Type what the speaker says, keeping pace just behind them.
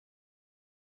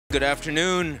Good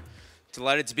afternoon.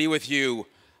 Delighted to be with you.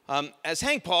 As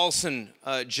Hank Paulson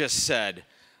just said,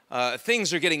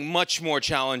 things are getting much more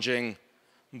challenging,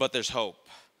 but there's hope.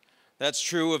 That's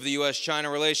true of the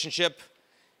U.S.-China relationship.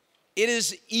 It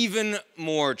is even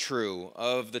more true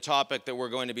of the topic that we're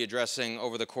going to be addressing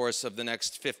over the course of the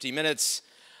next 50 minutes,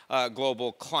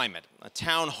 global climate. A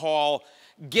town hall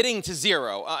getting to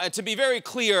zero. To be very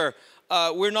clear,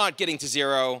 we're not getting to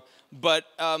zero, but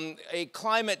a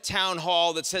climate town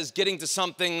hall that says getting to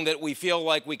something that we feel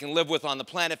like we can live with on the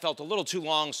planet felt a little too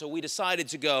long, so we decided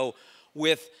to go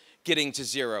with getting to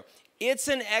zero. It's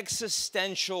an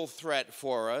existential threat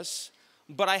for us,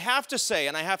 but I have to say,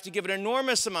 and I have to give an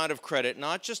enormous amount of credit,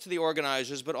 not just to the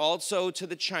organizers, but also to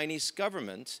the Chinese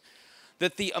government,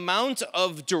 that the amount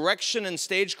of direction and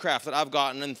stagecraft that I've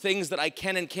gotten and things that I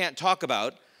can and can't talk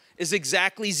about is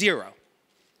exactly zero,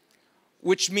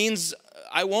 which means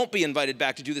I won't be invited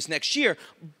back to do this next year.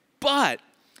 But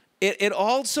it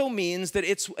also means that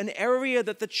it's an area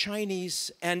that the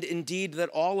Chinese, and indeed that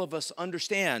all of us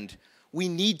understand, we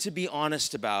need to be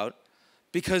honest about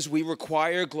because we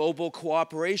require global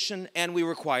cooperation and we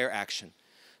require action.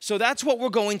 So that's what we're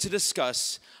going to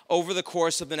discuss over the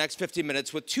course of the next 50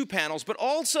 minutes with two panels, but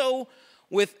also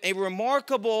with a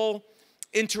remarkable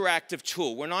interactive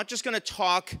tool. We're not just going to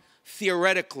talk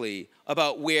theoretically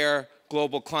about where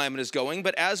global climate is going,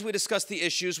 but as we discuss the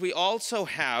issues, we also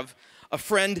have a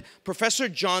friend, Professor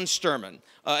John Sterman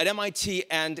at MIT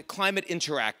and Climate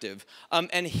Interactive,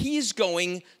 and he's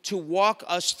going to walk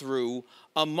us through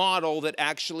a model that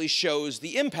actually shows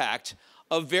the impact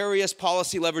of various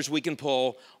policy levers we can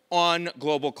pull on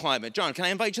global climate. John, can I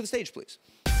invite you to the stage, please?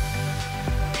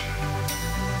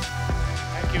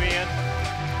 Thank you, Ian.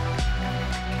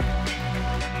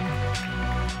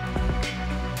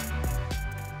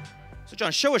 So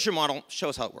John, show us your model, show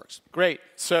us how it works. Great.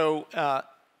 So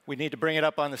we need to bring it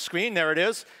up on the screen. There it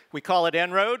is. We call it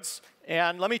En-ROADS.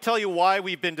 And let me tell you why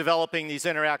we've been developing these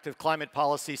interactive climate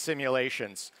policy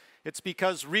simulations. It's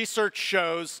because research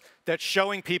shows that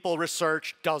showing people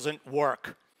research doesn't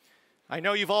work. I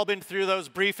know you've all been through those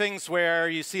briefings where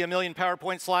you see a million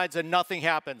PowerPoint slides and nothing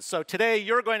happens. So today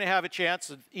you're going to have a chance,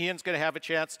 and Ian's going to have a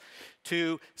chance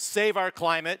to save our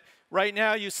climate. Right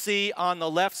now you see on the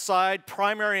left side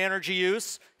primary energy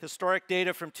use, historic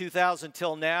data from 2000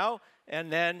 till now,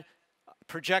 and then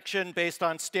projection based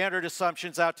on standard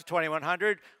assumptions out to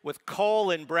 2100 with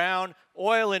coal in brown,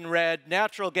 oil in red,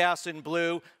 natural gas in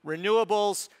blue,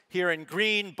 renewables here in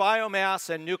green, biomass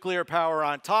and nuclear power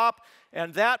on top.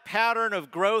 And that pattern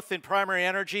of growth in primary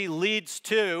energy leads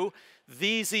to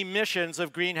these emissions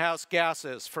of greenhouse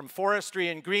gases from forestry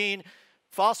in green,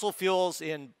 fossil fuels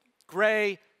in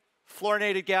gray,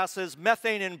 fluorinated gases,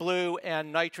 methane in blue,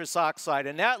 and nitrous oxide.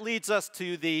 And that leads us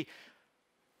to the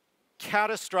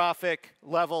catastrophic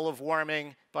level of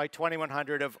warming by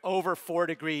 2100 of over 4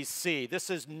 degrees C. This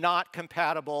is not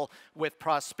compatible with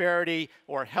prosperity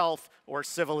or health or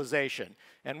civilization.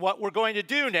 And what we're going to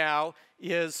do now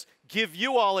is give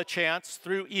you all a chance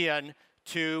through Ian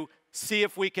to see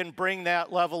if we can bring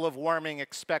that level of warming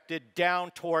expected down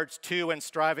towards 2 and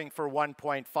striving for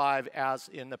 1.5 as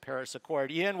in the Paris Accord.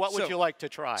 Ian, what would you like to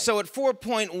try? So at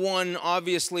 4.1,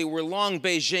 obviously, we're long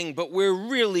Beijing, but we're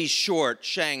really short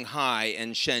Shanghai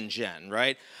and Shenzhen,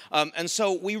 right? And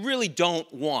so we really don't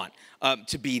want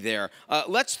to be there.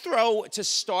 Let's throw, to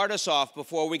start us off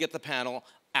before we get the panel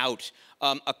out,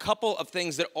 a couple of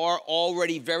things that are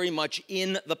already very much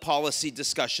in the policy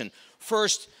discussion.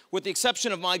 First, with the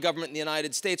exception of my government in the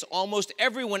United States, almost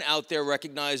everyone out there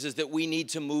recognizes that we need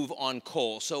to move on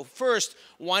coal. So first,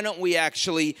 why don't we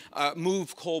actually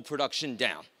move coal production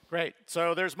down? Great.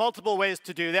 So there's multiple ways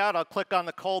to do that. I'll click on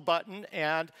the coal button,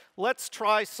 and let's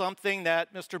try something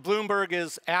that Mr. Bloomberg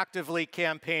is actively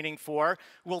campaigning for.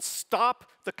 We'll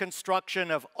stop the construction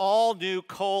of all new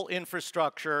coal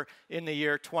infrastructure in the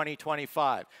year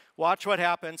 2025. Watch what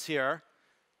happens here.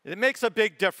 It makes a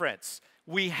big difference.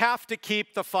 We have to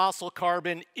keep the fossil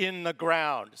carbon in the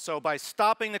ground. So by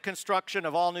stopping the construction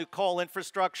of all new coal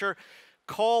infrastructure,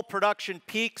 coal production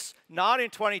peaks not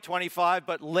in 2025,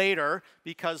 but later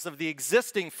because of the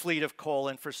existing fleet of coal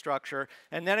infrastructure,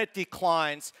 and then it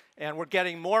declines, and we're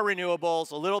getting more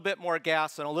renewables, a little bit more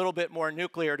gas, and a little bit more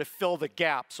nuclear to fill the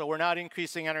gap. So we're not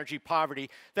increasing energy poverty.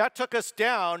 That took us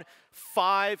down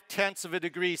 0.5 of a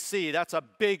degree C. That's a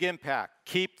big impact.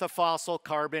 Keep the fossil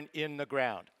carbon in the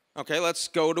ground. Okay, let's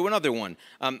go to another one.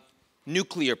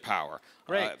 Nuclear power.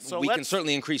 Great. So we can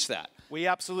certainly increase that. We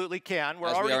absolutely can. We're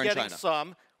already getting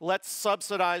some. Let's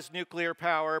subsidize nuclear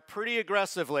power pretty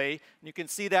aggressively. You can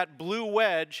see that blue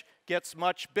wedge gets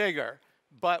much bigger.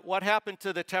 But what happened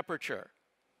to the temperature?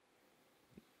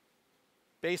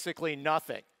 basically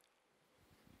nothing.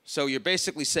 So you're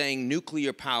basically saying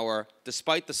nuclear power,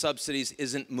 despite the subsidies,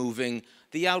 isn't moving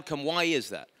the outcome. Why is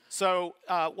that? So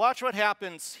watch what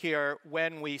happens here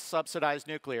when we subsidize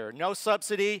nuclear. No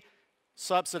subsidy,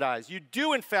 subsidize. You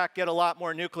do, in fact, get a lot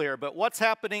more nuclear, but what's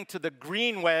happening to the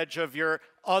green wedge of your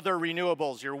other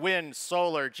renewables, your wind,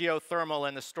 solar, geothermal,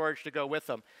 and the storage to go with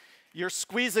them? You're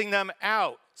squeezing them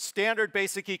out. Standard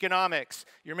basic economics.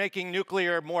 You're making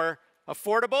nuclear more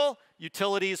affordable.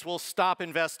 Utilities will stop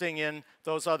investing in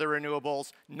those other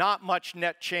renewables. Not much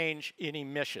net change in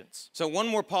emissions. So one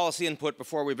more policy input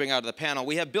before we bring out the panel.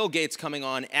 We have Bill Gates coming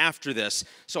on after this,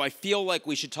 so I feel like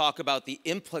we should talk about the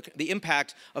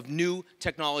impact of new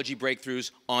technology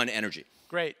breakthroughs on energy.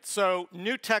 Great. So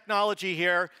new technology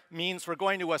here means we're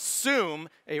going to assume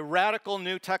a radical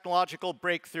new technological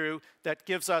breakthrough that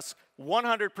gives us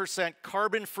 100%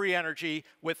 carbon-free energy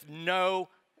with no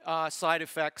side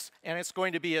effects, and it's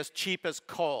going to be as cheap as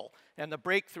coal. And the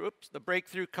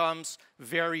breakthrough comes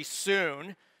very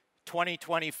soon,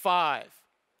 2025.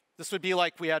 This would be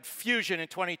like we had fusion in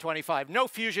 2025. No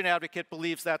fusion advocate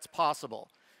believes that's possible.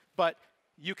 But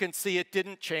you can see it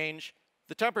didn't change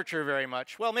the temperature very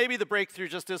much. Well, maybe the breakthrough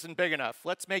just isn't big enough.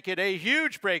 Let's make it a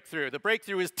huge breakthrough. The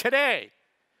breakthrough is today,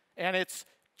 and it's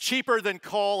cheaper than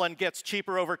coal and gets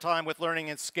cheaper over time with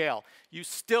learning and scale. You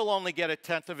still only get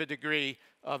 1/10 of a degree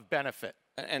of benefit.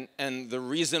 And the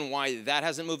reason why that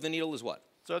hasn't moved the needle is what?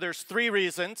 So there's 3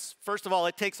 reasons. First of all,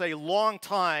 it takes a long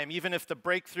time, even if the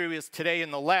breakthrough is today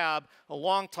in the lab, a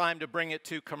long time to bring it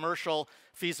to commercial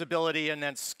feasibility and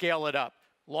then scale it up.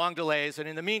 Long delays, and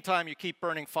in the meantime, you keep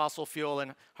burning fossil fuel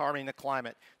and harming the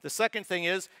climate. The second thing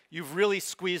is you've really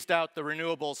squeezed out the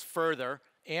renewables further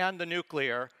and the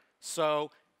nuclear,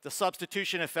 so the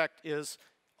substitution effect is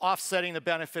offsetting the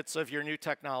benefits of your new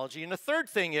technology. And the third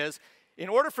thing is, in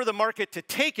order for the market to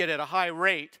take it at a high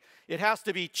rate, it has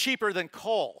to be cheaper than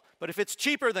coal. But if it's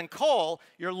cheaper than coal,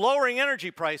 you're lowering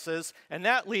energy prices, and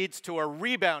that leads to a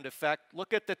rebound effect.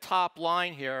 Look at the top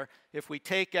line here. If we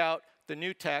take out the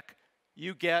new tech,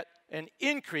 you get an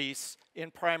increase in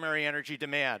primary energy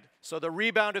demand. So the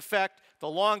rebound effect, the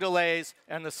long delays,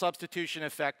 and the substitution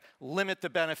effect limit the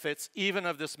benefits even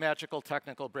of this magical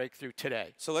technical breakthrough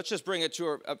today. So let's just bring it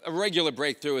to a regular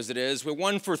breakthrough as it is. We're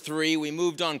 1 for 3. We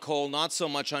moved on coal, not so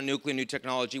much on nuclear new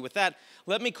technology. With that,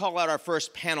 let me call out our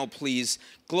first panel, please.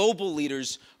 Global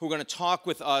leaders who are going to talk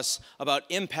with us about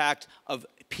impact of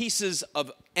pieces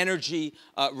of energy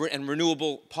and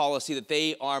renewable policy that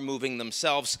they are moving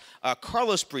themselves.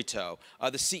 Carlos Brito,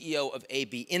 the CEO of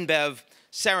AB InBev,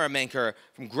 Sara Menker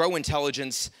from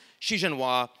Gro-Intelligence,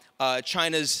 Zhenhua,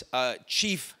 China's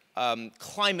chief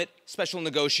climate special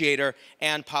negotiator,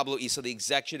 and Pablo, Isla, the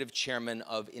executive chairman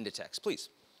of Inditex. Please.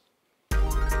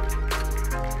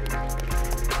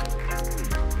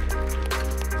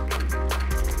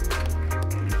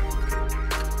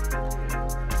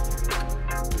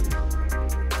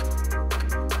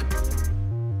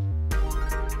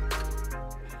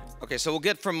 Okay, so we'll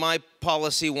get from my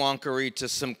policy wonkery to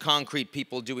some concrete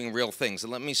people doing real things.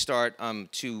 And let me start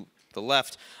to the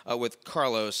left with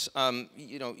Carlos.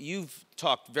 You know, you've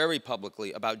talked very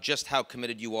publicly about just how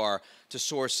committed you are to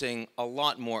sourcing a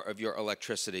lot more of your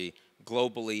electricity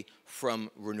globally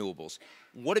from renewables.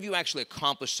 What have you actually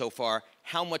accomplished so far?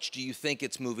 How much do you think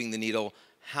it's moving the needle?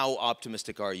 How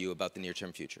optimistic are you about the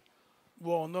near-term future?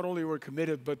 Well, not only we're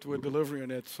committed, but we're delivering on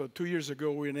it. So 2 years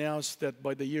ago, we announced that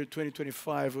by the year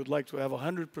 2025, we'd like to have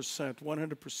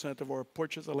 100% of our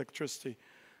purchased electricity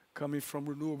coming from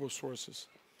renewable sources.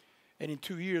 And in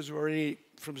 2 years, we're already,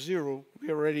 from zero,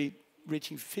 we're already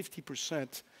reaching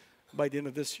 50% by the end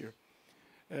of this year.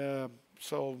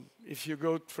 So if you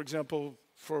go, for example,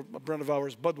 for a brand of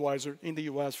ours, Budweiser, in the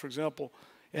US, for example,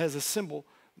 it has a symbol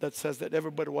that says that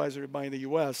every Budweiser you buy in the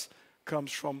US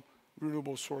comes from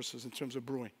renewable sources in terms of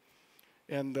brewing.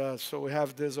 And so we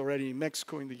have this already in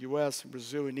Mexico, in the US, in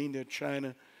Brazil, in India,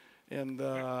 China, and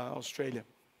Australia.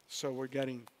 So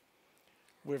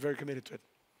we're very committed to it.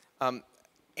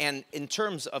 And in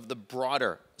terms of the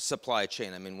broader supply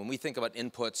chain, I mean, when we think about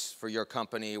inputs for your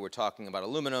company, we're talking about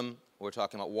aluminum, we're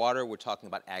talking about water, we're talking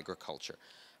about agriculture.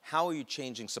 How are you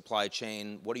changing supply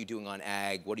chain? What are you doing on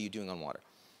ag? What are you doing on water?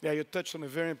 Yeah, you touched on a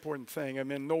very important thing. I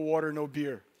mean, no water, no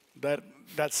beer.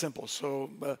 That's simple. So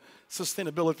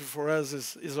sustainability for us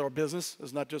is our business.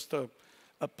 It's not just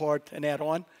a part, an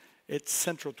add-on. It's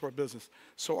central to our business.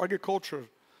 So agriculture,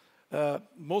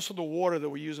 most of the water that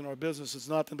we use in our business is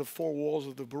not in the 4 walls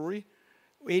of the brewery.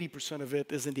 80% of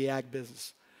it is in the ag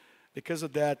business. Because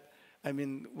of that, I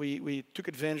mean, we took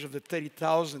advantage of the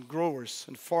 30,000 growers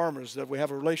and farmers that we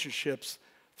have relationships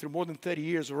through more than 30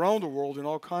 years around the world in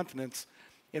all continents.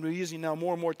 And we're using now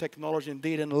more and more technology and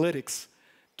data analytics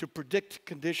to predict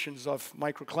conditions of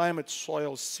microclimate,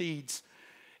 soil, seeds,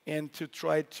 and to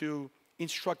try to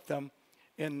instruct them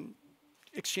and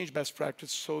exchange best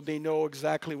practice so they know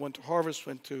exactly when to harvest,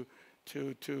 when to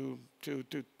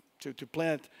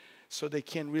plant, so they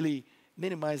can really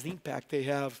minimize the impact they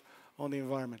have on the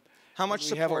environment. How much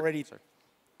support? We have already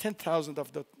 10,000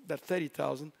 of that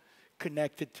 30,000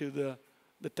 connected to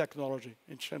the technology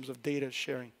in terms of data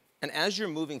sharing. And as you're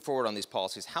moving forward on these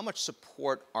policies, how much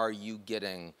support are you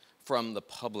getting from the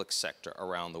public sector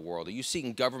around the world? Are you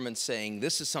seeing governments saying,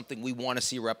 this is something we want to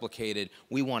see replicated,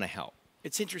 we want to help?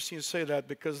 It's interesting you say that,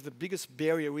 because the biggest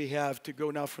barrier we have to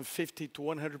go now from 50 to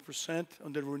 100%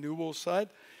 on the renewable side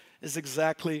is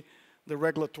exactly the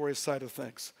regulatory side of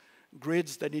things.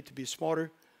 Grids that need to be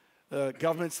smarter,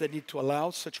 governments that need to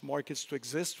allow such markets to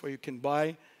exist where you can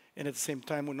buy and at the same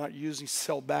time we're not using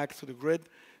sell back to the grid.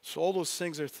 So all those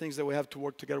things are things that we have to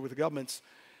work together with the governments.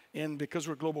 And because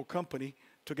we're a global company,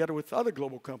 together with other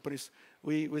global companies,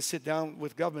 we sit down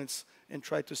with governments and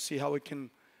try to see how we can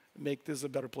make this a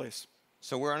better place.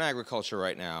 So we're on agriculture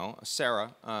right now.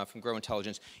 Sara from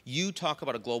Gro-Intelligence, you talk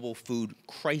about a global food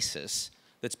crisis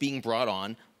that's being brought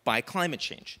on by climate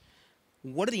change.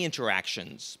 What are the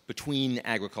interactions between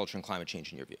agriculture and climate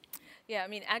change in your view? Yeah, I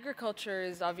mean, agriculture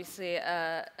is obviously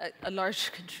a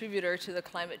large contributor to the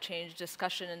climate change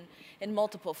discussion in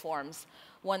multiple forms.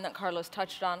 One that Carlos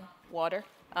touched on, water.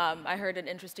 I heard an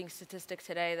interesting statistic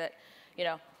today that,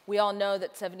 we all know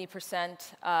that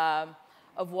 70%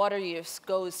 of water use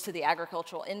goes to the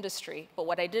agricultural industry, but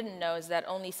what I didn't know is that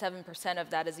only 7% of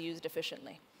that is used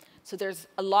efficiently. So there's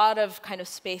a lot of kind of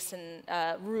space and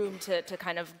room to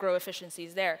kind of grow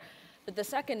efficiencies there. But the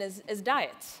second is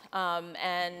diets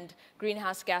and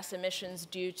greenhouse gas emissions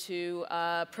due to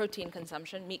protein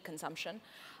consumption, meat consumption,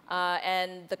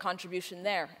 and the contribution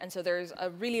there. And so there's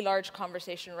a really large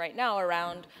conversation right now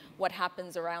around what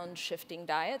happens around shifting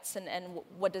diets and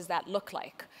what does that look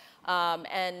like.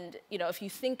 And if you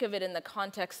think of it in the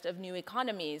context of new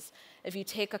economies, if you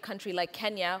take a country like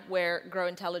Kenya, where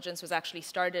Gro-Intelligence was actually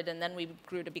started and then we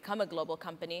grew to become a global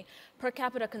company, per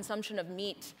capita consumption of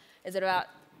meat is at about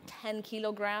 10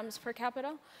 kilograms per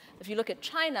capita. If you look at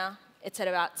China, it's at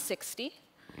about 60,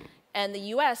 and the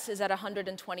US is at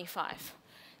 125.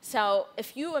 So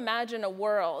if you imagine a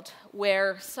world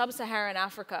where sub-Saharan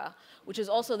Africa, which is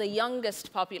also the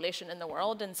youngest population in the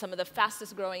world and some of the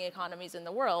fastest growing economies in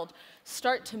the world,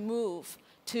 start to move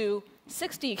to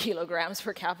 60 kilograms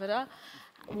per capita,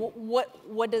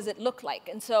 what does it look like?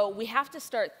 And so we have to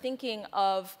start thinking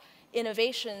of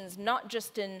innovations not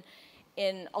just in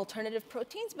alternative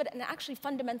proteins, but in actually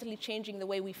fundamentally changing the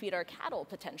way we feed our cattle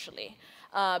potentially,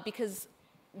 because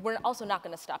we're also not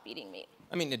going to stop eating meat.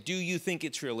 I mean, do you think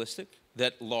it's realistic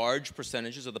that large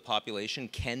percentages of the population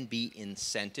can be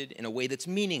incented in a way that's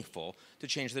meaningful to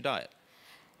change their diet?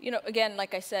 Again,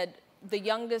 like I said, the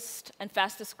youngest and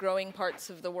fastest growing parts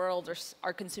of the world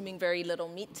are consuming very little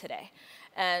meat today.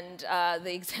 And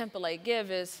the example I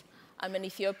give is, I'm an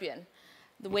Ethiopian.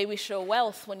 The way we show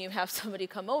wealth when you have somebody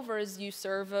come over is you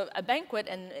serve a banquet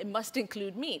and it must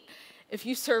include meat. If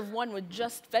you serve one with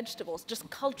just vegetables, just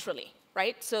culturally,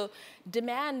 right? So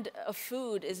demand of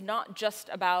food is not just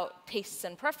about tastes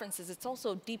and preferences, it's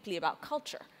also deeply about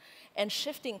culture. And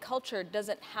shifting culture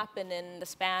doesn't happen in the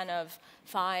span of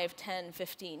 5, 10,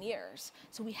 15 years.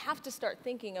 So we have to start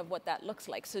thinking of what that looks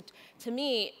like. So to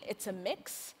me, it's a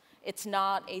mix. It's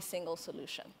not a single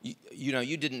solution.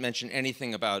 You didn't mention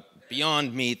anything about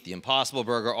Beyond Meat, the Impossible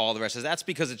Burger, all the rest. That's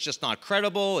because it's just not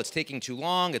credible, it's taking too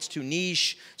long, it's too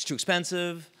niche, it's too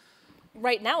expensive?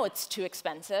 Right now it's too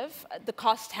expensive. The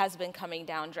cost has been coming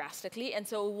down drastically, and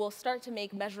so we'll start to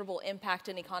make measurable impact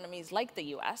in economies like the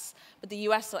US. But the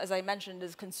US, as I mentioned,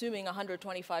 is consuming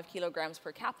 125 kilograms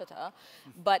per capita,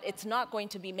 but it's not going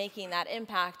to be making that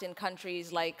impact in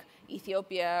countries like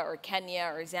Ethiopia or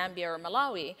Kenya or Zambia or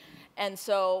Malawi. And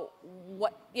so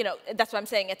that's what I'm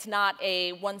saying. It's not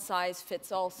a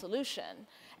one-size-fits-all solution,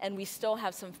 and we still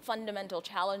have some fundamental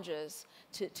challenges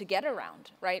to get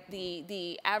around, right?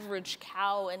 The average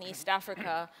cow in East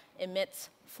Africa emits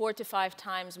 4 to 5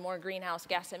 times more greenhouse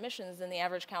gas emissions than the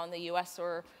average cow in the US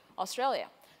or Australia.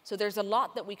 So there's a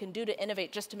lot that we can do to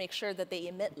innovate just to make sure that they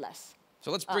emit less.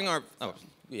 So let's bring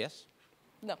yes?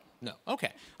 No. No,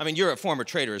 okay. I mean, you're a former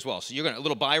trader as well, so you're going to, a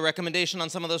little buy recommendation on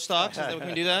some of those stocks? Is that we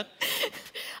can do that?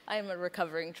 I'm a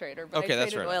recovering trader, but okay, I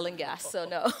traded oil and gas, so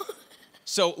no.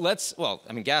 So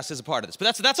gas is a part of this,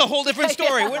 but that's a whole different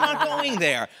story. We're not going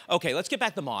there. Okay, let's get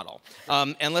back to the model.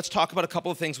 And let's talk about a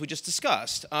couple of things we just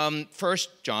discussed.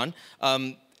 First, John,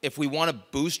 if we want to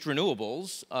boost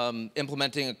renewables,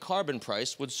 implementing a carbon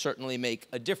price would certainly make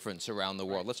a difference around the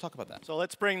world. Let's talk about that. So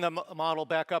let's bring the model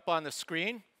back up on the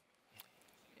screen.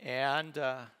 And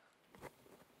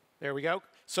there we go.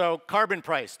 So carbon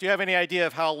price. Do you have any idea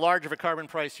of how large of a carbon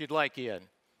price you'd like, Ian?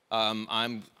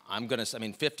 I'm going to, I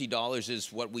mean, $50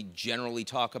 is what we generally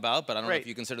talk about, but I don't know if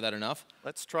you consider that enough.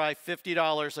 Let's try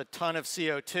 $50 a ton of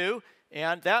CO2,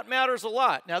 and that matters a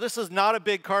lot. Now, this is not a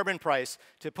big carbon price.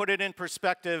 To put it in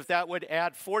perspective, that would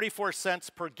add 44 cents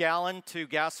per gallon to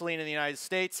gasoline in the United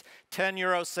States, 10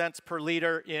 euro cents per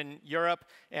liter in Europe,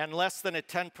 and less than a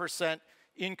 10%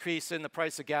 increase in the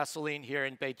price of gasoline here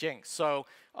in Beijing. So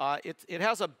it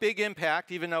has a big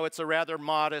impact, even though it's a rather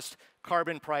modest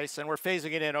carbon price, and we're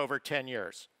phasing it in over 10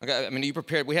 years. Okay, I mean, you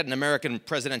prepared, we had an American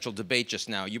presidential debate just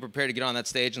now. You prepared to get on that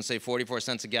stage and say 44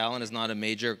 cents a gallon is not a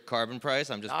major carbon price?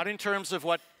 I'm just... Not in terms of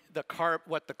what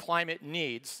the climate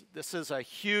needs. This is a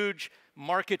huge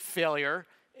market failure,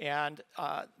 and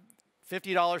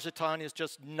 $50 a ton is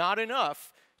just not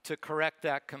enough to correct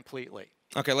that completely.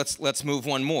 Okay, let's move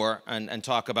one more and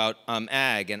talk about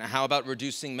ag, and how about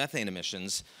reducing methane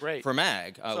emissions from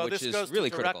ag, which is really critical. So this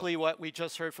goes directly what we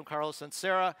just heard from Carlos and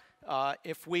Sara.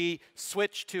 If we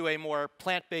switch to a more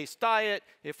plant-based diet,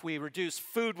 if we reduce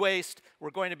food waste,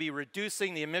 we're going to be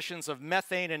reducing the emissions of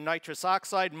methane and nitrous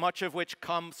oxide, much of which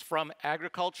comes from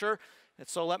agriculture. And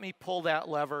so let me pull that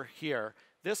lever here.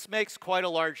 This makes quite a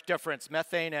large difference.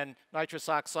 Methane and nitrous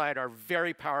oxide are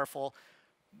very powerful,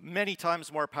 many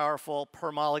times more powerful per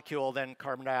molecule than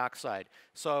carbon dioxide.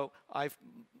 So I've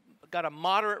got a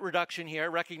moderate reduction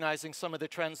here, recognizing some of the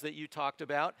trends that you talked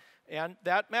about, and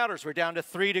that matters. We're down to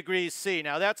 3 degrees C.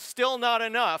 Now, that's still not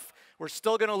enough. We're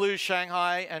still going to lose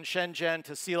Shanghai and Shenzhen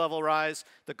to sea level rise,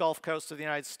 the Gulf Coast of the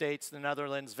United States, the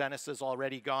Netherlands, Venice is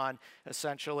already gone,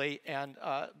 essentially, and,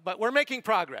 but we're making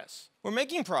progress. We're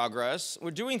making progress. We're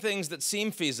doing things that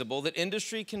seem feasible, that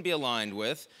industry can be aligned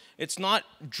with. It's not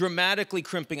dramatically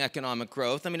crimping economic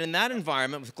growth. I mean, in that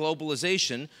environment with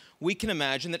globalization, we can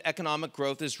imagine that economic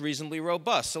growth is reasonably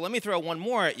robust. So let me throw one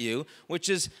more at you, which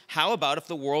is, how about if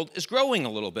the world is growing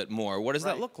a little bit more? What does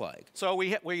that look like? So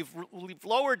we've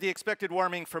lowered the expected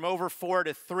warming from over 4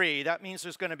 to 3. That means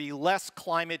there's going to be less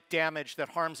climate damage that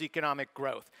harms economic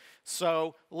growth.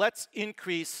 So let's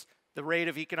increase the rate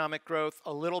of economic growth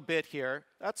a little bit here.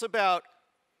 That's about,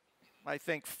 I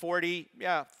think, 40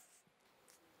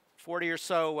 or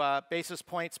so basis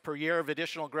points per year of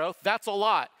additional growth. That's a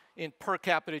lot in per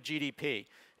capita GDP.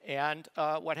 And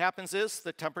what happens is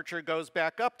the temperature goes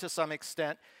back up to some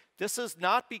extent. This is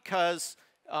not because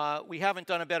we haven't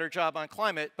done a better job on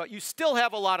climate, but you still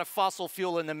have a lot of fossil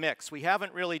fuel in the mix. We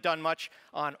haven't really done much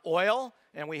on oil,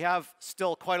 and we have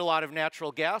still quite a lot of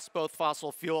natural gas, both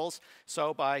fossil fuels.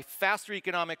 So by faster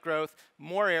economic growth,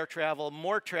 more air travel,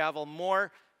 more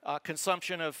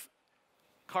consumption of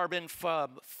carbon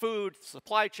from food,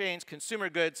 supply chains, consumer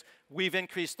goods, we've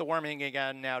increased the warming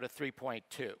again now to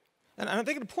 3.2. And I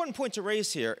think an important point to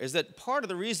raise here is that part of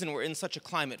the reason we're in such a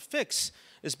climate fix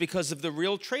is because of the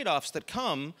real trade-offs that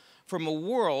come from a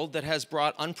world that has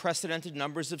brought unprecedented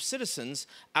numbers of citizens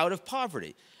out of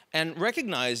poverty. And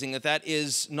recognizing that that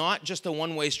is not just a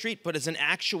one-way street, but is an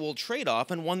actual trade-off,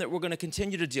 and one that we're going to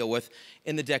continue to deal with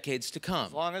in the decades to come.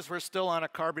 As long as we're still on a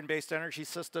carbon-based energy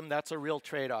system, that's a real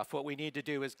trade-off. What we need to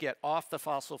do is get off the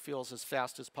fossil fuels as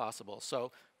fast as possible.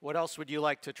 So what else would you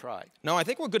like to try? No, I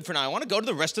think we're good for now. I want to go to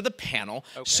the rest of the panel.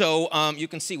 Okay. So you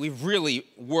can see we've really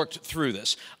worked through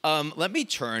this. Let me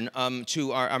turn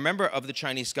to our member of the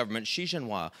Chinese government,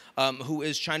 Zhenhua, who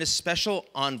is China's special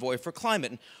envoy for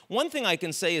climate. And one thing I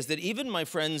can say is that even my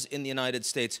friends in the United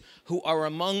States, who are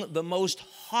among the most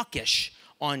hawkish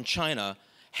on China,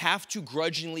 have to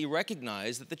grudgingly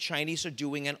recognize that the Chinese are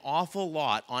doing an awful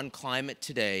lot on climate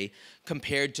today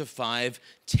compared to 5,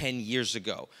 10 years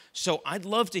ago. So I'd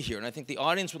love to hear, and I think the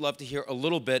audience would love to hear a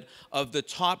little bit of the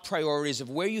top priorities of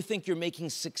where you think you're making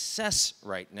success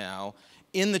right now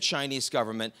in the Chinese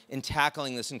government in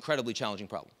tackling this incredibly challenging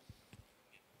problem.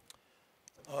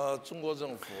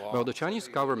 Well, the Chinese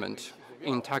government,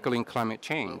 in tackling climate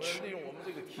change,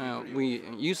 we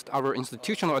used our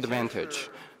institutional advantage.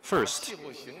 First,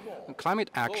 climate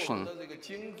action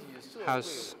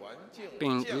has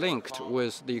been linked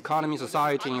with the economy,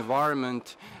 society,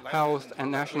 environment, health,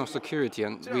 and national security,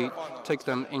 and we take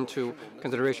them into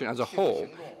consideration as a whole.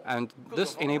 And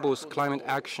this enables climate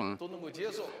action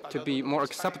to be more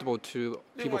acceptable to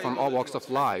people from all walks of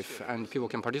life, and people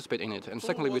can participate in it. And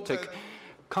secondly, we take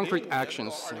concrete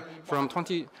actions. From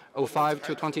 2005 to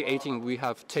 2018, we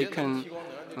have taken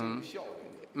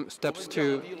steps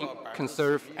to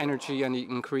conserve energy and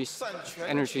increase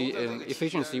energy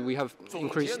efficiency, we have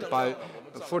increased by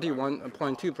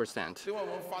 41.2%.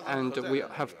 And we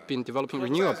have been developing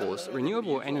renewables.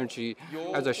 Renewable energy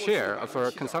as a share of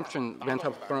our consumption went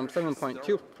up from 7.2%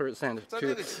 to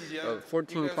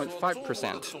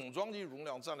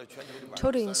 14.5%.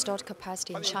 Total installed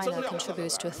capacity in China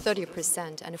contributes to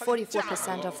 30% and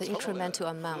 44% of the incremental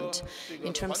amount.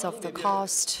 In terms of the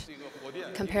cost,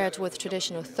 compared with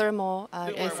traditional thermal,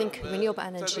 I think renewable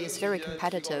energy is very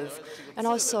competitive. And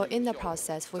also in the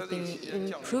process, we've been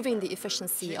improving the efficiency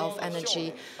of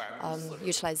energy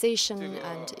utilization,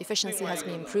 and efficiency has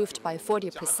been improved by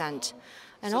 40%.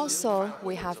 And also,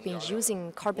 we have been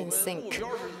using carbon sink.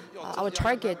 Our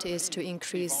target is to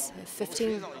increase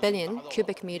 15 billion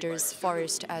cubic meters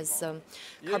forest as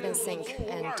carbon sink.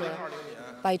 And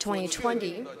by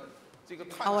 2020,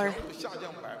 our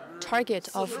target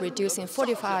of reducing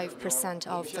 45%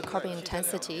 of the carbon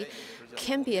intensity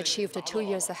can be achieved 2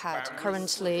 years ahead.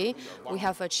 Currently, we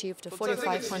have achieved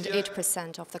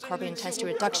 45.8% of the carbon intensity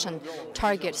reduction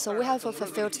target. So we have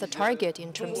fulfilled the target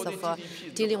in terms of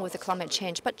dealing with the climate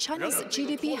change. But China's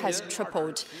GDP has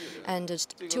tripled, and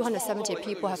 270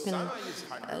 people have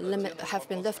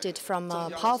been lifted from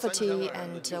poverty,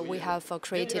 and we have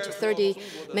created 30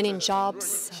 million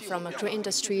jobs from green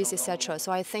industries, etc.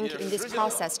 So I think in this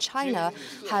process, China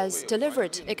has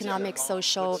delivered economic,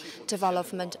 social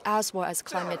development as well as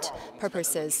climate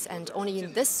purposes, and only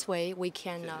in this way we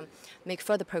can make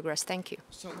further progress. Thank you.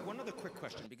 So one other quick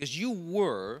question, because you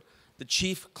were the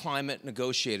chief climate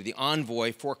negotiator, the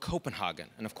envoy for Copenhagen,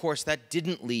 and of course that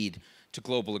didn't lead to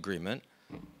global agreement.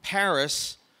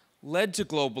 Paris led to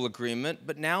global agreement,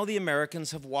 but now the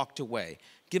Americans have walked away.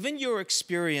 Given your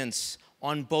experience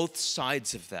on both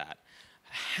sides of that,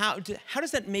 how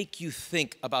does that make you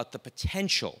think about the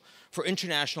potential for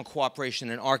international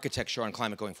cooperation and architecture on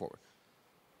climate going forward?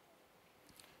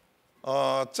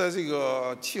 In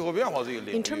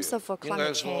terms of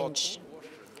climate change,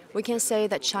 we can say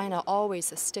that China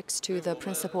always sticks to the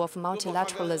principle of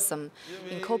multilateralism.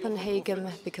 In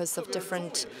Copenhagen, because of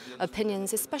different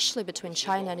opinions, especially between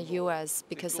China and the US,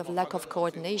 because of lack of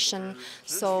coordination,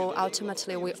 so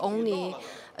ultimately we only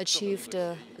achieved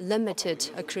a limited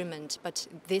agreement, but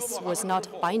this was not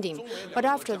binding. But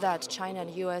after that, China and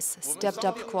the US stepped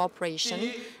up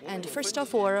cooperation, and first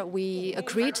of all, we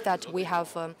agreed that we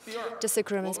have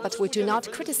disagreements, but we do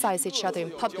not criticize each other in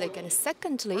public. And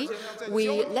secondly,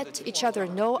 we let each other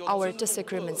know our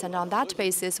disagreements, and on that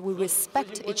basis, we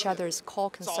respect each other's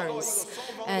core concerns.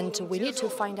 And we need to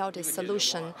find out a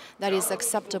solution that is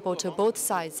acceptable to both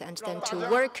sides, and then to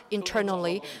work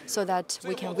internally so that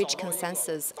we can reach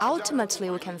consensus. Ultimately,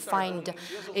 we can find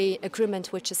an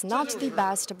agreement which is not the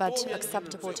best, but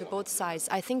acceptable to both sides.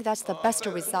 I think that's the best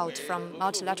result from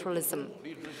multilateralism.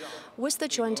 With the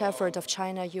joint effort of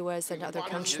China, US, and other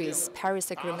countries,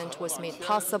 Paris Agreement was made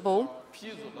possible.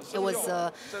 It was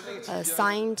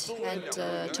signed and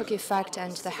took effect,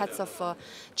 and the heads of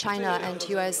China and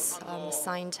US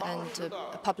signed and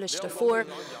published 4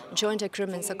 joint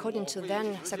agreements. According to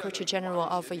then Secretary General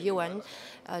of the UN,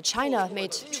 China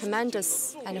made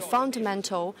tremendous and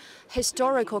fundamental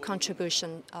historical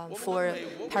contribution for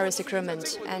Paris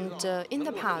Agreement. And in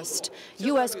the past,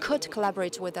 US could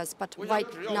collaborate with us, but why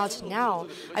not now?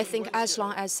 I think as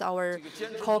long as our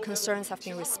core concerns have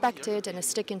been respected and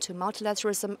sticking to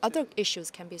multilateralism, other issues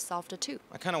can be solved too.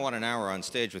 I kind of want an hour on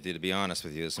stage with you, to be honest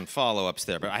with you. There's some follow-ups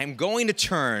there, but I am going to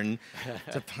turn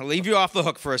to leave you off the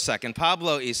hook for a second.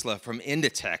 Pablo, Isla from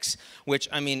Inditex, which,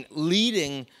 I mean,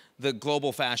 leading the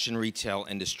global fashion retail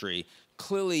industry.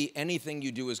 Clearly, anything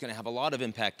you do is going to have a lot of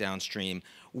impact downstream.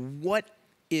 What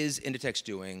is Inditex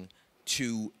doing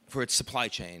for its supply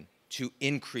chain to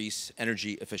increase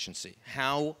energy efficiency?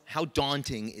 How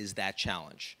daunting is that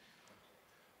challenge?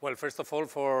 Well, first of all,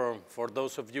 for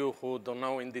those of you who don't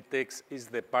know, Inditex is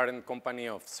the parent company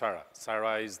of Sara.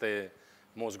 Sara is the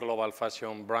most global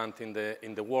fashion brand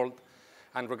in the world.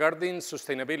 And regarding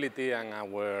sustainability and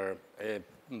our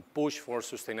push for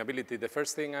sustainability, the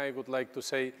first thing I would like to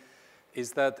say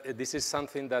is that this is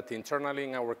something that internally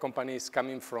in our company is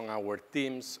coming from our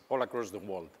teams all across the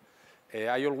world.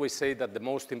 I always say that the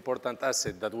most important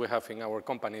asset that we have in our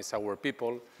company is our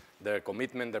people, their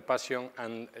commitment, their passion,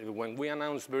 and when we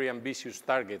announced very ambitious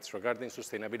targets regarding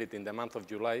sustainability in the month of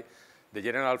July, the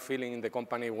general feeling in the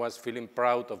company was feeling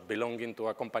proud of belonging to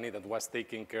a company that was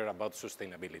taking care about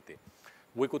sustainability.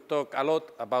 We could talk a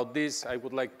lot about this. I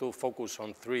would like to focus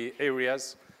on 3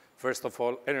 areas. First of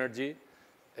all, energy.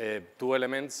 2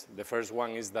 elements. The first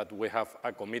one is that we have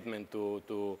a commitment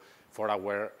to for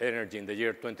our energy in the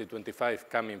year 2025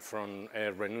 coming from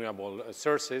renewable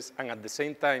sources. And at the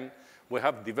same time, we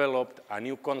have developed a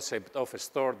new concept of a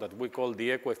store that we call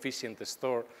the eco-efficient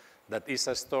store, that is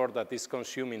a store that is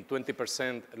consuming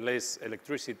 20% less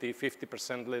electricity,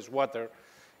 50% less water.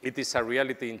 It is a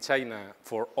reality in China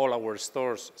for all our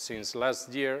stores since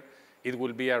last year. It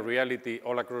will be a reality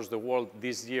all across the world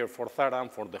this year for Zara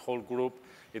and for the whole group.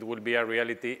 It will be a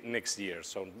reality next year.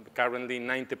 So currently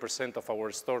 90% of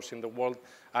our stores in the world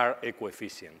are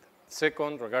eco-efficient.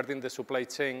 Second, regarding the supply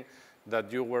chain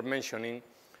that you were mentioning,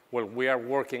 well, we are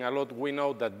working a lot. We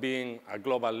know that being a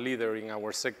global leader in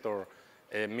our sector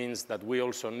means that we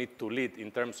also need to lead in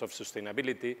terms of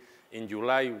sustainability. In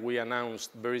July, we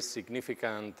announced very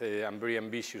significant and very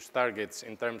ambitious targets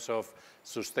in terms of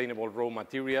sustainable raw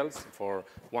materials for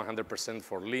 100%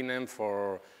 for linen,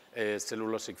 for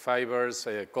cellulosic fibers,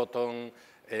 cotton,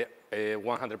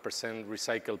 100%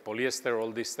 recycled polyester,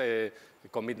 all these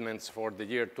commitments for the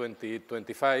year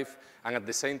 2025, and at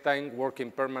the same time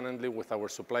working permanently with our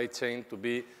supply chain to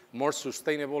be more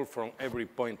sustainable from every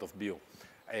point of view.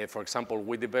 For example,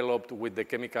 we developed with the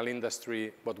chemical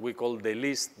industry what we call the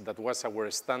list, that was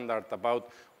our standard about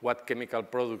what chemical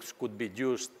products could be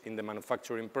used in the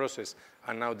manufacturing process,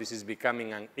 and now this is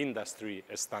becoming an industry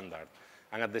standard.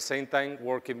 And at the same time,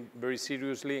 working very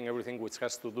seriously in everything which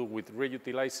has to do with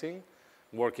reutilizing,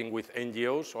 working with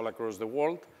NGOs all across the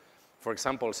world. For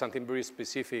example, something very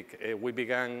specific, we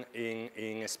began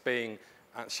in Spain,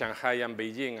 Shanghai and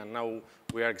Beijing, and now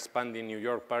we are expanding New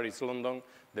York, Paris, London,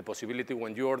 the possibility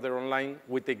when you order online,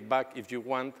 we take back, if you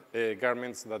want,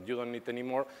 garments that you don't need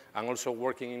anymore, and also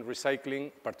working in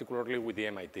recycling, particularly with the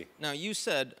MIT. Now, you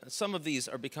said some of these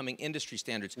are becoming industry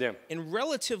standards in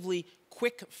relatively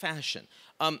quick fashion.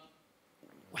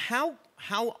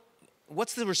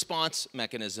 What's the response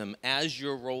mechanism as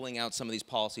you're rolling out some of these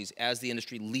policies as the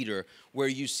industry leader, where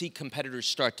you see competitors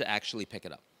start to actually pick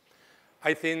it up?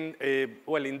 I think,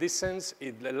 well, in this sense,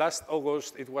 last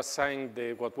August, it was signed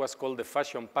what was called the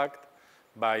Fashion Pact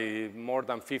by more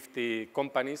than 50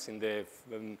 companies in the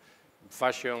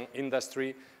fashion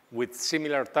industry with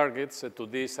similar targets to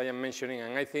this I am mentioning.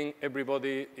 And I think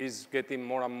everybody is getting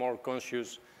more and more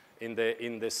conscious in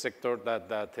the sector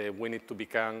that we need to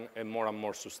become more and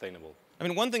more sustainable. I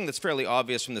mean, one thing that's fairly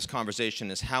obvious from this conversation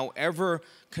is however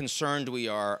concerned we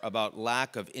are about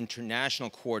lack of international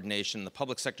coordination, the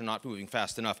public sector not moving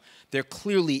fast enough, there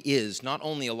clearly is not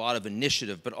only a lot of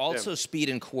initiative, but also speed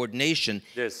and coordination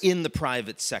in the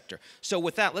private sector. So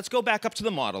with that, let's go back up to the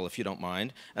model, if you don't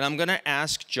mind. And I'm going to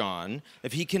ask John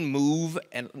if he can move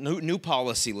a new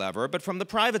policy lever, but from the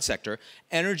private sector,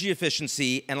 energy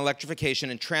efficiency and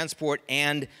electrification and transport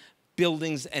and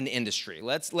buildings and industry.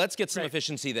 Let's get some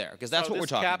efficiency there, because that's what we're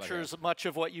talking about. This captures much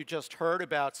of what you just heard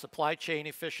about supply chain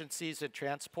efficiencies and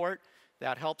transport.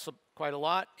 That helps quite a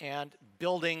lot, and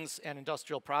buildings and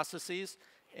industrial processes.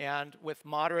 And with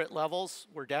moderate levels,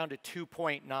 we're down to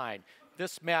 2.9.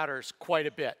 This matters quite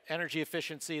a bit. Energy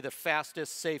efficiency, the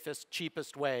fastest, safest,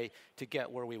 cheapest way to get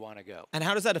where we want to go. And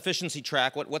how does that efficiency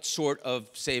track? What sort of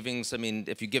savings? I mean,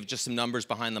 if you give just some numbers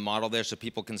behind the model there so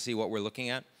people can see what we're looking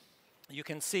at. You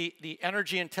can see the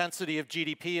energy intensity of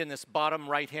GDP in this bottom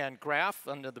right-hand graph.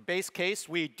 Under the base case,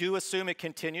 we do assume it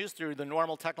continues through the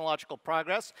normal technological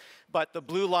progress, but the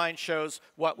blue line shows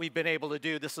what we've been able to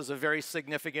do. This is a very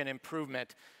significant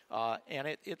improvement, and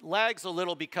it lags a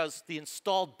little because the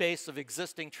installed base of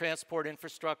existing transport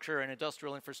infrastructure and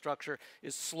industrial infrastructure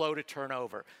is slow to turn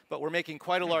over. But we're making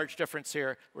quite a large difference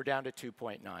here. We're down to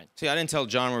 2.9. See, I didn't tell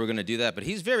John we were going to do that, but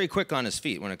he's very quick on his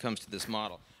feet when it comes to this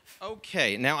model.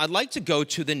 Okay, now I'd like to go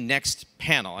to the next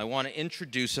panel. I want to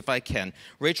introduce, if I can,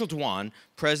 Rachel Duan,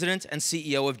 President and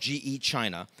CEO of GE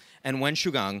China, and Wen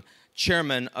Shugang,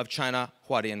 Chairman of China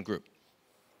Huadian Group.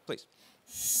 Please.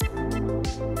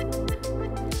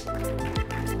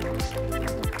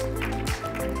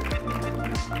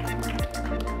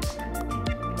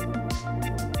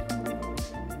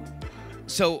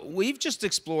 So we've just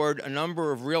explored a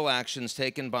number of real actions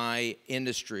taken by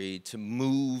industry to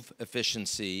move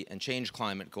efficiency and change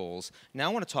climate goals. Now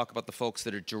I want to talk about the folks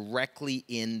that are directly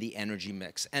in the energy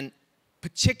mix, and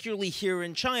particularly here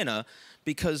in China,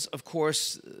 because, of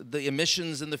course, the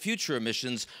emissions and the future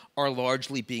emissions are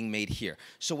largely being made here.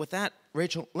 So with that,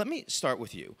 Rachel, let me start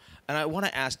with you. And I want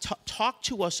to ask, talk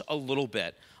to us a little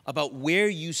bit about where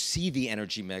you see the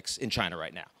energy mix in China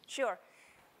right now. Sure.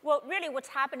 Well, really what's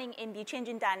happening in the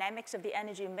changing dynamics of the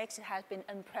energy mix has been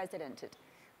unprecedented.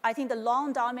 I think the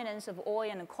long dominance of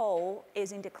oil and coal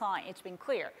is in decline. It's been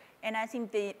clear. And I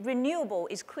think the renewable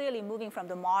is clearly moving from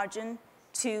the margin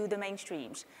to the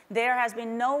mainstreams. There has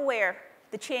been nowhere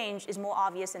the change is more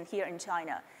obvious than here in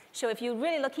China. So if you're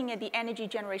really looking at the energy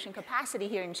generation capacity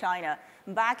here in China,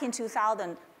 back in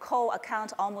 2000, coal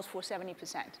accounts almost for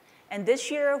 70%. And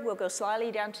this year, we'll go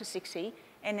slightly down to 60.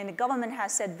 And then the government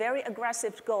has set very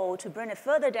aggressive goal to bring it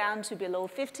further down to below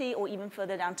 50 or even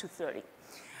further down to 30.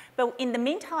 But in the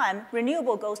meantime,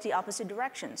 renewable goes the opposite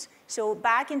directions. So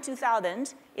back in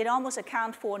 2000, it almost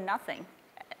accounted for nothing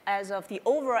as of the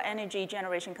overall energy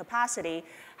generation capacity.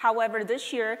 However,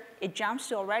 this year, it jumps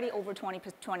to already over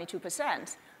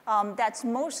 22%. That's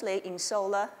mostly in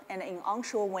solar and in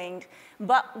onshore wind.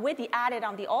 But with the added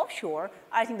on the offshore,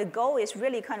 I think the goal is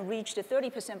really kind of reach the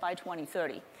 30% by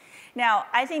 2030. Now,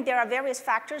 I think there are various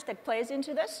factors that plays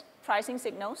into this: pricing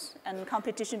signals and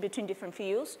competition between different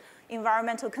fields,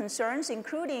 environmental concerns,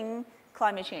 including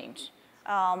climate change.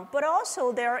 But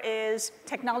also there is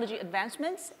technology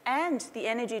advancements and the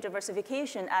energy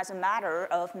diversification as a matter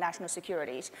of national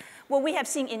security. What we have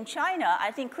seen in China,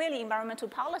 I think clearly environmental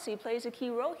policy plays a key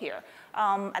role here,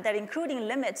 that including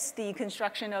limits the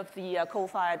construction of the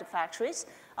coal-fired factories,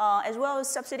 as well as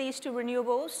subsidies to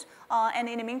renewables, and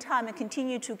in the meantime,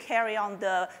 continue to carry on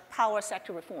the power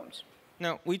sector reforms.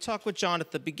 Now, we talked with John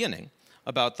at the beginning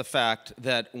about the fact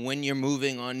that when you're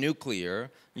moving on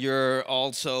nuclear, you're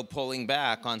also pulling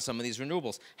back on some of these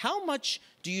renewables. How much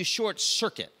do you short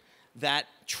circuit that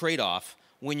trade-off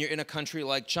when you're in a country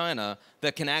like China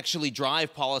that can actually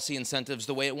drive policy incentives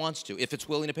the way it wants to, if it's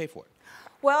willing to pay for it?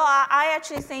 Well, I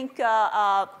actually think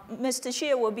Mr.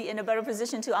 Xie will be in a better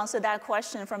position to answer that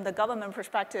question from the government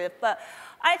perspective. But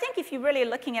I think if you're really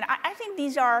looking at, I think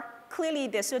these are clearly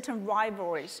there's certain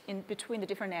rivalries in between the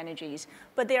different energies,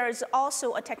 but there is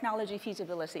also a technology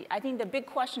feasibility. I think the big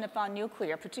question about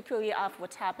nuclear, particularly after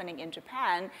what's happening in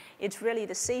Japan, it's really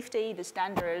the safety, the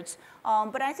standards.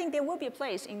 But I think there will be a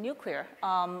place in nuclear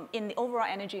in the overall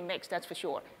energy mix, that's for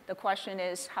sure. The question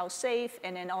is how safe,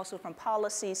 and then also from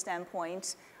policy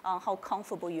standpoint, how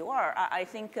comfortable you are. I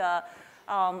think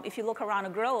if you look around the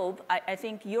globe, I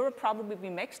think Europe probably will be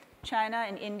mixed. China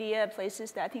and India,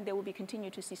 places that I think they will be continue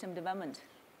to see some development.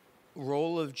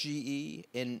 Role of GE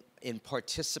in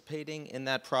participating in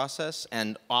that process,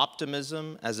 and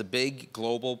optimism as a big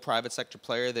global private sector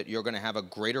player that you're going to have a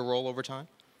greater role over time?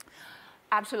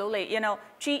 Absolutely. You know,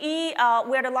 GE,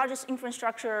 we're the largest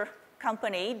infrastructure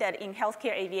company that in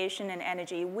healthcare, aviation, and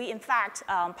energy. We, in fact,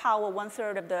 power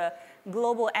 1/3 of the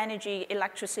global energy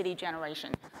electricity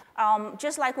generation.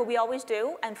 Just like what we always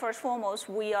do, and first and foremost,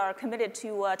 we are committed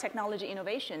to technology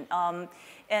innovation.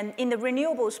 And in the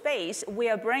renewable space, we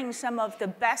are bringing some of the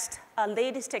best,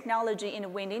 latest technology in the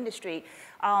wind industry.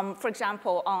 For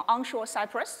example, onshore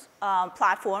Cypress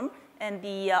platform, and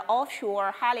the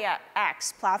offshore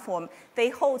Huadian platform, they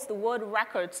hold the world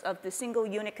records of the single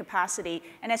unit capacity.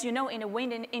 And as you know, in the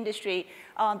wind industry,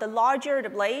 the larger the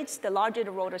blades, the larger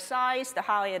the rotor size, the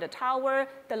higher the tower,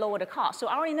 the lower the cost. So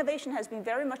our innovation has been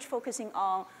very much focusing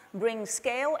on bringing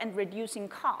scale and reducing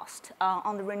cost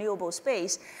on the renewable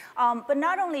space. But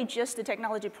not only just the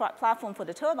technology platform for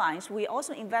the turbines, we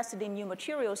also invested in new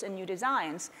materials and new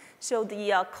designs. So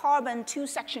the carbon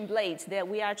two-section blades that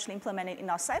we actually implemented in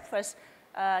our Cypress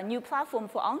new platform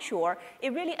for onshore,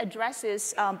 it really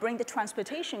addresses bring the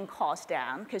transportation cost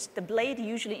down, because the blade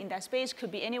usually in that space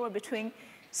could be anywhere between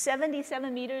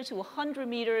 77 meters to 100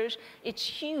 meters. It's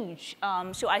huge.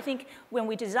 So I think when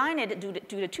we design it,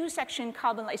 do the two-section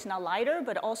carbon, it's not lighter,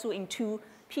 but also in two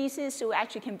pieces, so it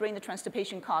actually can bring the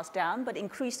transportation cost down, but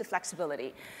increase the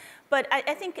flexibility. But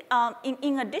I think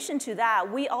in addition to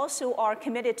that, we also are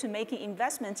committed to making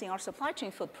investments in our supply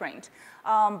chain footprint,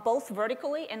 both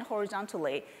vertically and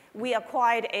horizontally. We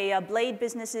acquired a blade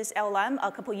businesses LM a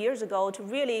couple years ago to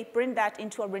really bring that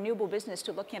into a renewable business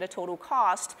to look at a total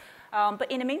cost.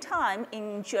 But in the meantime,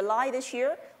 in July this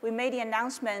year, we made the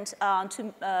announcement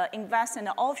to invest in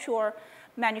an offshore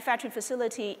manufacturing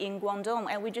facility in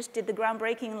Guangdong, and we just did the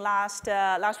groundbreaking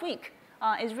last week.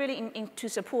 Is really to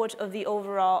support of the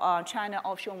overall China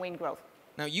offshore wind growth.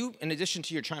 Now you, in addition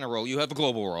to your China role, you have a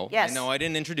global role. Yes. I know I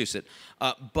didn't introduce it.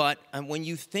 But when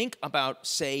you think about,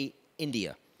 say,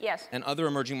 India, yes, and other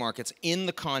emerging markets in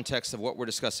the context of what we're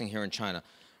discussing here in China,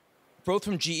 both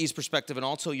from GE's perspective and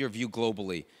also your view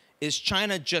globally, is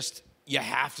China just, you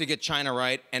have to get China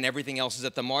right and everything else is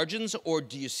at the margins, or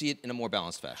do you see it in a more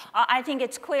balanced fashion? I think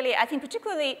it's clearly, I think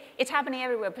particularly, it's happening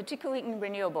everywhere, particularly in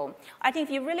renewable. I think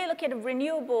if you really look at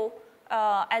renewable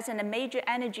as a major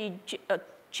energy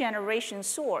generation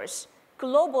source,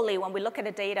 globally, when we look at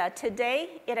the data,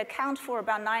 today it accounts for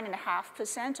about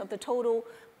 9.5% of the total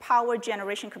power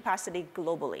generation capacity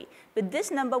globally. But this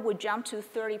number would jump to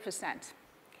 30%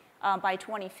 by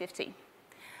 2050.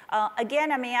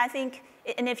 Again, I mean, I think,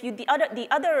 and if you, the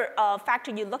other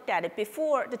factor you looked at it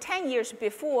before, the 10 years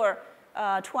before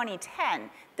 2010,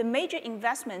 the major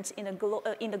investments in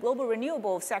the global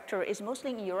renewable sector is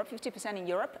mostly in Europe, 50% in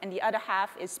Europe, and the other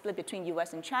half is split between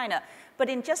US and China. But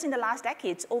just in the last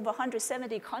decades, over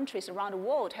 170 countries around the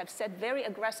world have set very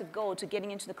aggressive goals to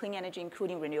getting into the clean energy,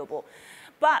 including renewable.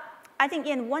 But I think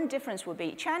one difference would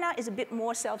be China is a bit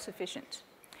more self-sufficient.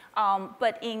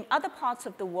 But in other parts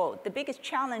of the world, the biggest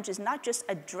challenge is not just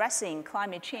addressing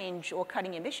climate change or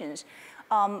cutting emissions.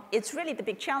 It's really the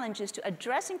big challenge is to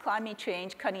addressing climate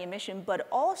change, cutting emission, but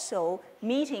also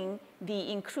meeting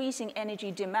the increasing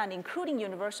energy demand, including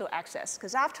universal access.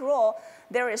 Because after all,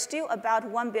 there is still about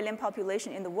 1 billion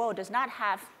population in the world does not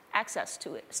have access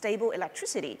to stable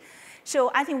electricity.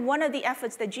 So I think one of the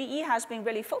efforts that GE has been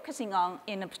really focusing on,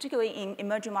 particularly in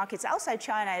emerging markets outside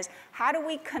China, is how do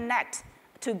we connect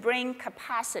to bring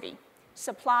capacity,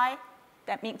 supply,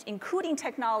 that means including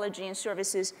technology and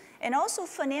services, and also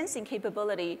financing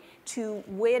capability to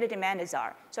where the demands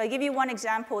are. So I give you one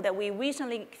example that we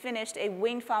recently finished a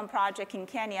wind farm project in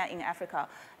Kenya in Africa.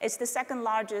 It's the second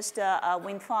largest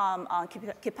wind farm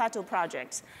Kipato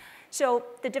projects. So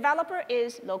the developer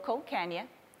is local, Kenya.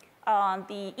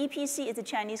 The EPC is a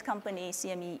Chinese company,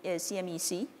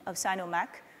 CMEC of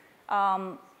Sinomac.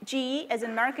 GE, as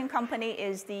an American company,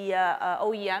 is the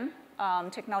OEM,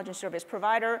 technology and service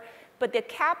provider. But the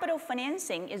capital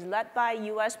financing is led by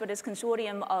US, but it's a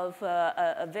consortium of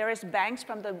various banks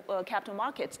from the capital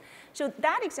markets. So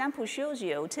that example shows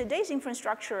you today's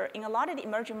infrastructure in a lot of the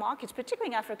emerging markets,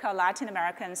 particularly in Africa, Latin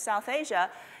America, and South Asia,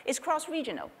 is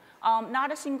cross-regional.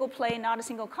 Not a single play, not a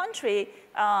single country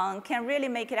can really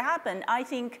make it happen. I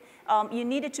think you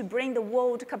needed to bring the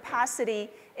world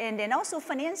capacity and then also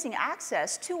financing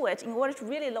access to it in order to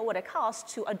really lower the cost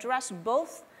to address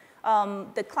both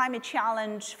the climate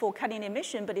challenge for cutting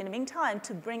emission, but in the meantime,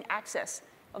 to bring access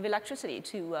of electricity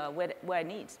to where it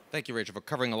needs. Thank you, Rachel, for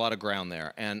covering a lot of ground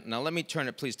there. And now let me turn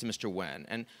it, please, to Mr. Wen.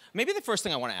 And maybe the first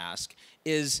thing I want to ask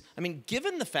is, I mean,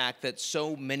 given the fact that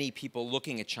so many people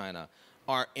looking at China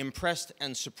are impressed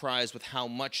and surprised with how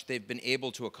much they've been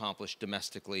able to accomplish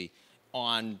domestically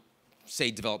on, say,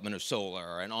 development of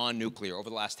solar and on nuclear over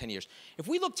the last 10 years. If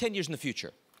we look 10 years in the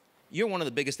future, you're one of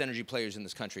the biggest energy players in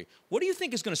this country. What do you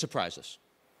think is going to surprise us?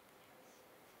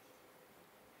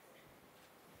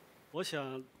 I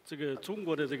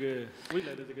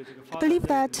believe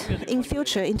that in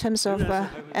future, in terms of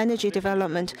energy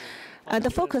development, the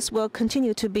focus will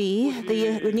continue to be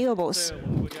the renewables.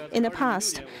 In the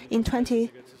past, in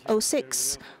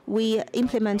 2006, we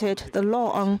implemented the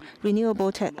law on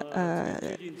renewable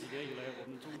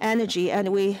energy, and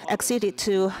we acceded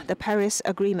to the Paris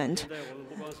Agreement.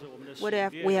 What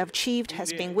we have achieved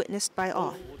has been witnessed by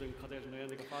all,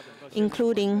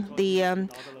 including the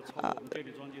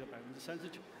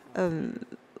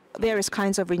various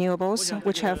kinds of renewables,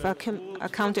 which have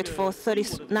accounted for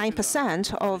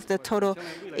 39% of the total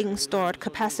installed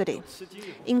capacity.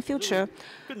 In future,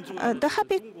 the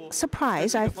happy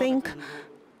surprise, I think,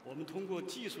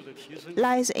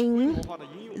 lies in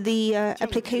the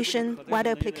wider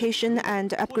application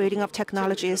and upgrading of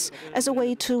technologies as a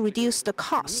way to reduce the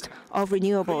cost of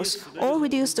renewables or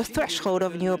reduce the threshold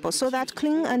of renewables so that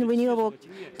clean and renewable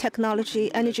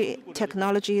energy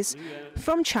technologies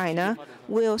from China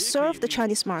will serve the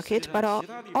Chinese market, but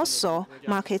also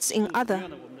markets in other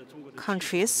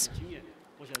countries.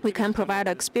 We can provide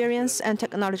experience and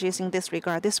technologies in this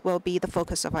regard. This will be the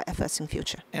focus of our efforts in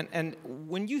future. And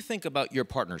when you think about your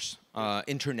partners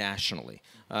internationally,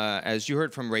 as you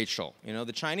heard from Rachel, you know,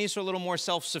 the Chinese are a little more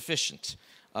self-sufficient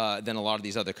than a lot of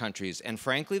these other countries. And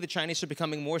frankly, the Chinese are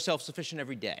becoming more self-sufficient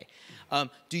every day.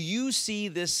 Do you see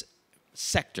this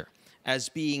sector as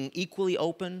being equally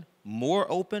open, more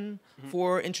open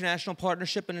for international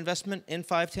partnership and investment in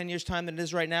 5-10 years' time than it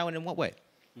is right now, and in what way?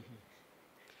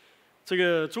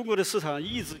 The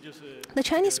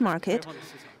Chinese market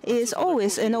is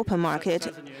always an open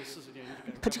market,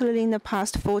 particularly in the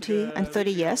past 40 and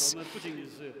 30 years.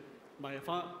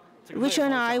 Richard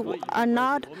and I are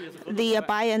not the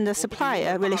buyer and the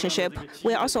supplier relationship.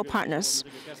 We are also partners.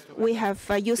 We have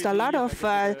used a lot of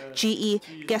GE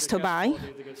gas turbine,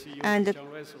 and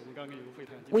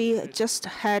we just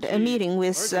had a meeting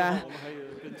with the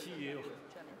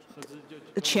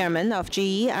chairman of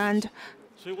GE, and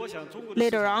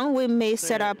later on, we may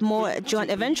set up more joint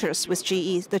ventures with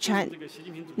GE. The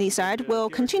Chinese side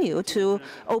will continue to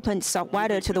open itself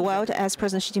wider to the world. As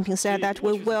President Xi Jinping said, that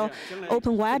we will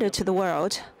open wider to the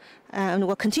world and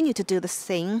will continue to do the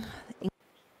same.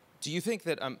 Do you think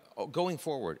that going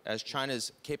forward, as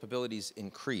China's capabilities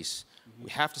increase,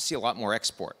 we have to see a lot more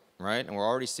export, right? And we're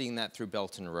already seeing that through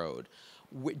Belt and Road.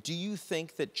 Do you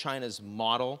think that China's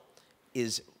model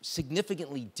is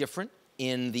significantly different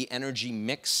in the energy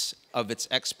mix of its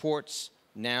exports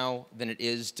now than it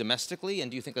is domestically?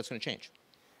 And do you think that's going to change?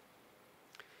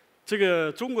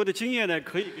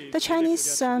 The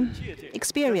Chinese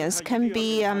experience can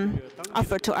be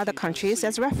offered to other countries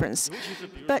as reference,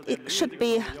 but it should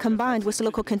be combined with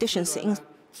local conditions,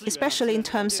 especially in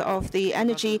terms of the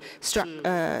energy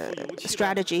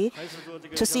strategy,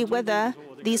 to see whether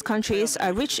these countries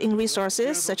are rich in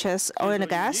resources such as oil and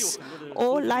gas,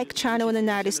 or like China and the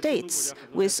United States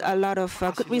with a lot of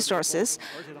good resources.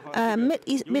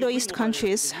 Middle East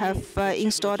countries have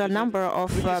installed a number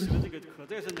of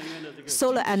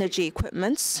solar energy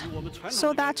equipments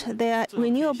so that their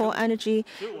renewable energy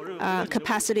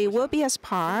capacity will be as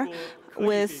par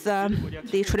with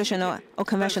the traditional or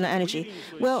conventional energy.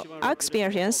 Well, our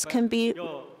experience can be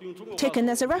taken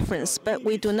as a reference, but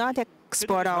we do not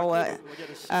export our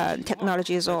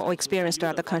technologies or experience to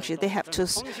other countries. They have to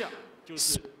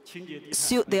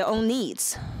suit their own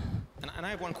needs. And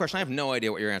I have one question. I have no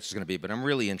idea what your answer is going to be, but I'm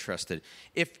really interested.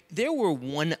 If there were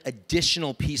one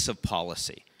additional piece of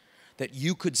policy that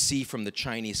you could see from the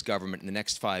Chinese government in the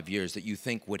next 5 years that you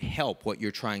think would help what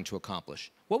you're trying to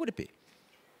accomplish, what would it be?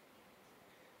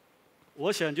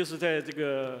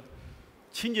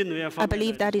 I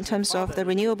believe that in terms of the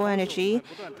renewable energy,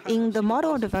 in the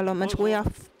model development, we are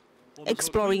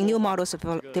exploring new models of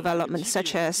development,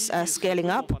 such as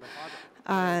scaling up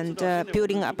and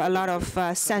building up a lot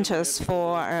of centers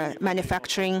for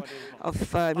manufacturing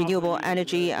of renewable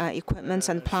energy equipments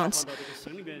and plants.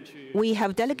 We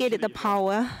have delegated the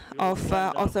power of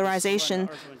authorization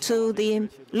to the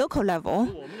local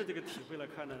level,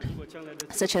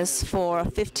 such as for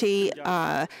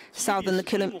 50,000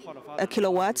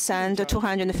 kilowatts and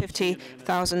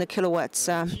 250,000 kilowatts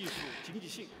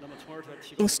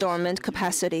installment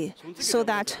capacity, so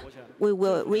that we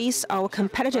will raise our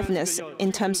competitiveness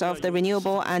in terms of the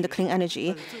renewable and the clean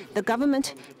energy. The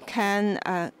government can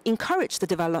encourage the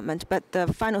development, but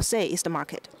the final say is the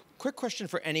market. Quick question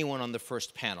for anyone on the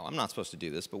first panel. I'm not supposed to do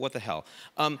this, but what the hell?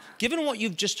 Given what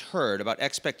you've just heard about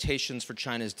expectations for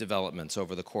China's developments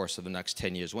over the course of the next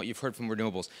 10 years, what you've heard from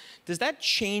renewables, does that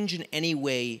change in any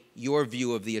way your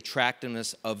view of the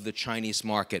attractiveness of the Chinese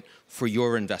market for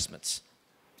your investments?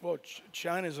 Well,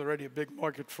 China is already a big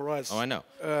market for us. Oh, I know.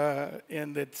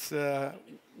 And it's,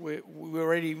 we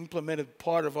already implemented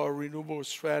part of our renewable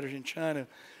strategy in China.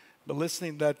 But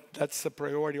listening that's a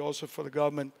priority also for the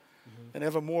government, and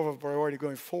ever more of a priority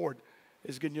going forward,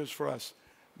 is good news for us.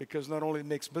 Because not only it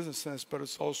makes business sense, but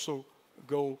it's also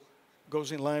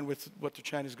goes in line with what the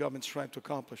Chinese government's trying to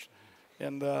accomplish.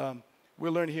 And we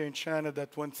learned here in China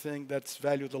that one thing that's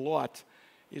valued a lot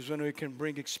is when we can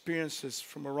bring experiences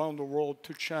from around the world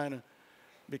to China.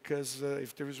 Because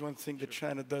if there is one thing that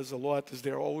China does a lot, is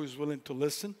they're always willing to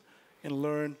listen and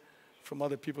learn from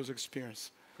other people's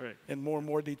experience. Correct. And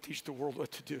more they teach the world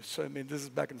what to do. So, I mean, this is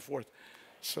back and forth.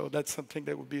 So that's something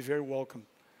that would be very welcome,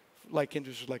 like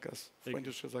industries like us, for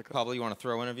industries like us. Pablo, you want to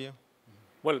throw in a view?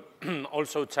 Well,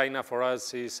 also China for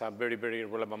us is a very, very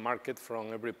relevant market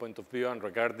from every point of view. And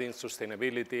regarding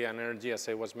sustainability and energy, as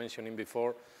I was mentioning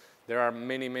before, there are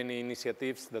many, many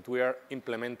initiatives that we are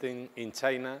implementing in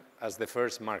China as the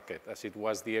first market, as it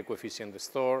was the eco-efficient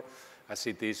store, as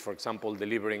it is, for example,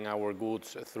 delivering our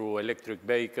goods through electric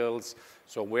vehicles.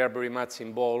 So we are very much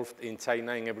involved in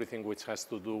China in everything which has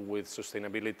to do with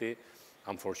sustainability.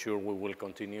 And for sure, we will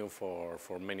continue for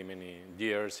many, many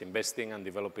years investing and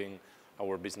developing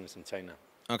our business in China.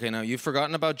 Okay, now you've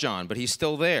forgotten about John, but he's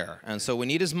still there. And so we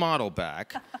need his model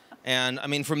back. And I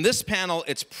mean, from this panel,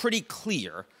 it's pretty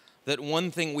clear that one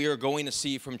thing we are going to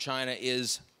see from China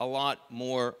is a lot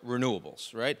more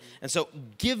renewables, right? And so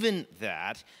given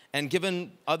that, and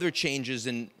given other changes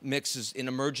in mixes in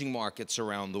emerging markets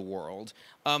around the world,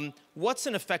 what's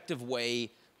an effective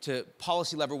way to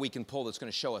policy lever we can pull that's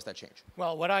going to show us that change?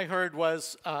 Well, what I heard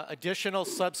was additional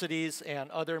subsidies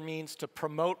and other means to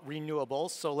promote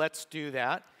renewables, so let's do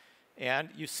that. And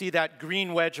you see that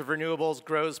green wedge of renewables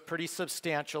grows pretty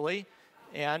substantially,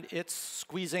 and it's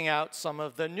squeezing out some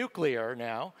of the nuclear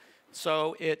now.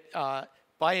 So it,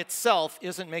 by itself,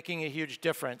 isn't making a huge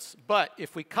difference. But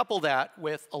if we couple that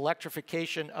with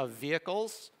electrification of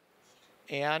vehicles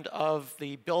and of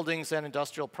the buildings and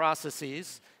industrial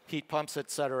processes, heat pumps,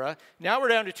 et cetera, now we're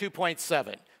down to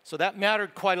 2.7. So that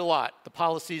mattered quite a lot, the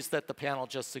policies that the panel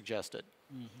just suggested.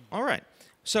 All right.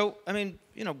 So, I mean,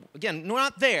 you know, again, we're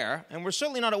not there, and we're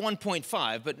certainly not at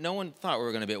 1.5, but no one thought we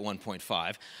were going to be at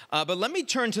 1.5. But let me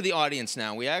turn to the audience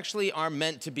now. We actually are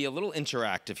meant to be a little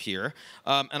interactive here,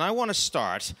 and I want to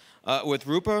start with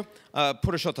Rupa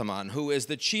Purushothaman, who is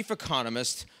the chief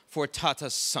economist for Tata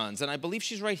Sons, and I believe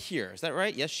she's right here. Is that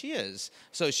right? Yes, she is.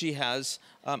 So she has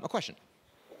a question.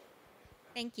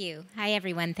 Thank you. Hi,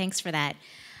 everyone. Thanks for that.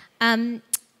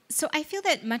 So I feel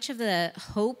that much of the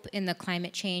hope in the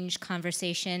climate change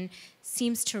conversation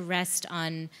seems to rest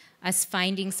on us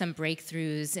finding some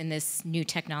breakthroughs in this new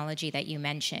technology that you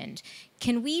mentioned.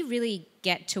 Can we really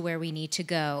get to where we need to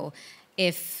go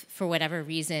if, for whatever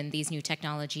reason, these new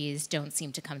technologies don't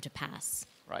seem to come to pass?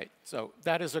 Right. So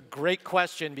that is a great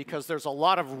question because there's a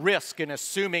lot of risk in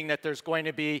assuming that there's going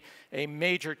to be a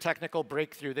major technical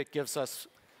breakthrough that gives us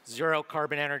zero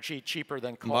carbon energy cheaper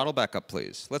than coal. Model back up,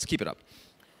 please. Let's keep it up.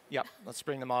 Yep, let's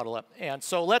bring the model up. And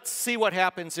so let's see what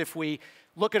happens if we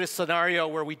look at a scenario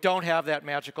where we don't have that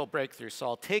magical breakthrough. So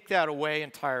I'll take that away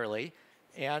entirely.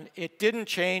 And it didn't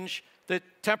change the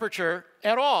temperature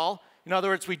at all. In other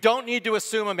words, we don't need to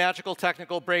assume a magical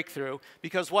technical breakthrough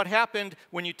because what happened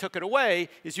when you took it away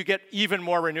is you get even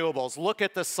more renewables. Look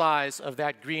at the size of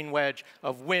that green wedge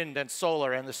of wind and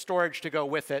solar and the storage to go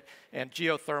with it and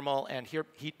geothermal and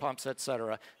heat pumps, et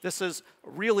cetera. This is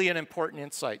really an important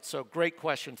insight. So great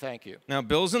question. Thank you. Now,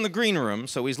 Bill's in the green room,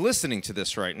 so he's listening to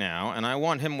this right now, and I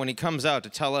want him, when he comes out, to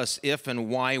tell us if and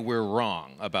why we're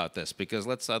wrong about this because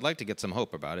I'd like to get some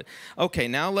hope about it. Okay,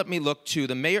 now let me look to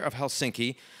the mayor of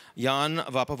Helsinki, Jan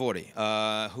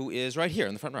Vapaavuori, who is right here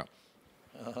in the front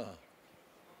row.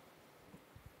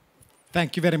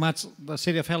 Thank you very much. The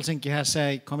city of Helsinki has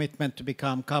a commitment to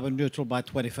become carbon neutral by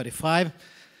 2035.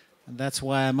 And that's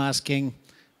why I'm asking,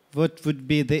 what would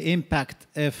be the impact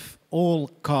if all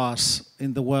cars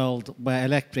in the world were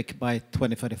electric by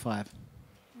 2035?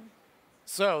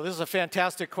 So this is a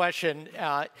fantastic question.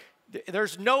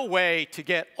 There's no way to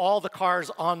get all the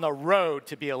cars on the road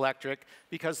to be electric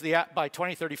because by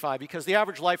 2035, because the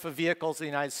average life of vehicles in the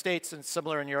United States and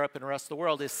similar in Europe and the rest of the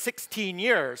world is 16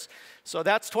 years. So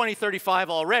that's 2035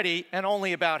 already, and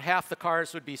only about half the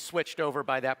cars would be switched over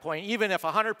by that point, even if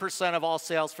 100% of all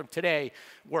sales from today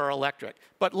were electric.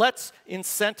 But let's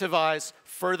incentivize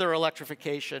further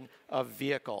electrification of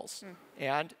vehicles.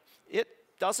 And it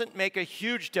doesn't make a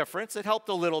huge difference. It helped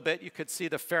a little bit. You could see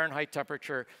the Fahrenheit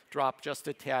temperature drop just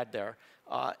a tad there.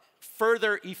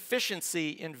 Further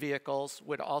efficiency in vehicles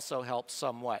would also help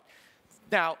somewhat.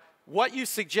 Now, what you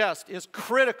suggest is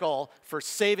critical for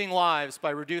saving lives by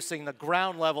reducing the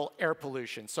ground level air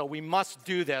pollution. So we must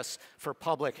do this for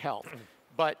public health.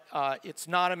 But it's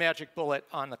not a magic bullet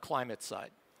on the climate side.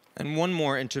 And one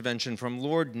more intervention from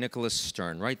Lord Nicholas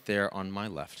Stern, right there on my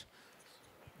left.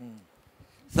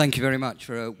 Thank you very much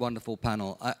for a wonderful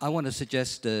panel. I want to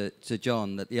suggest to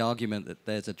John that the argument that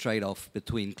there's a trade-off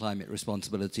between climate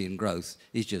responsibility and growth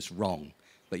is just wrong.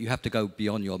 But you have to go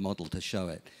beyond your model to show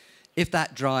it. If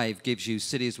that drive gives you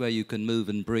cities where you can move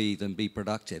and breathe and be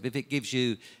productive, if it gives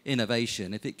you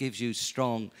innovation, if it gives you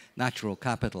strong natural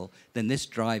capital, then this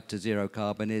drive to zero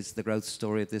carbon is the growth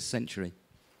story of this century.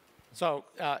 So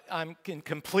I'm in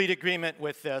complete agreement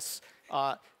with this.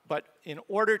 But in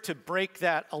order to break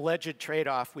that alleged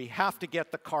trade-off, we have to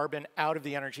get the carbon out of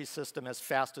the energy system as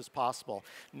fast as possible,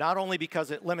 not only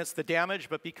because it limits the damage,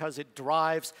 but because it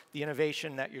drives the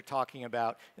innovation that you're talking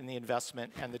about in the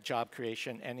investment and the job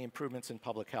creation and the improvements in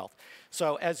public health.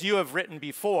 So as you have written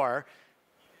before,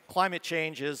 climate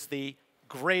change is the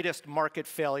greatest market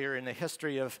failure in the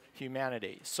history of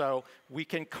humanity. So we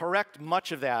can correct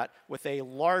much of that with a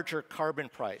larger carbon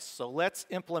price. So let's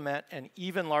implement an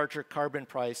even larger carbon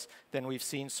price than we've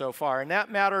seen so far. And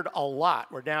that mattered a lot.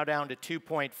 We're now down to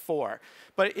 2.4.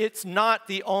 But it's not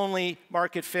the only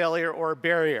market failure or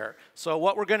barrier. So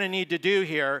what we're going to need to do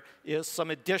here is some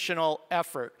additional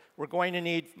effort. We're going to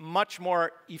need much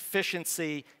more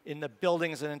efficiency in the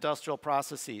buildings and industrial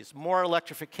processes, more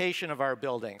electrification of our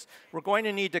buildings. We're going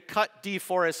to need to cut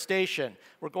deforestation.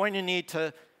 We're going to need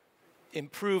to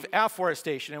improve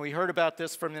afforestation, and we heard about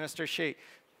this from Minister Xi.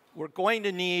 We're going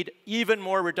to need even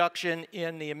more reduction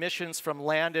in the emissions from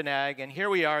land and ag, and here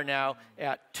we are now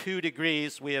at 2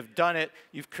 degrees. We have done it.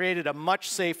 You've created a much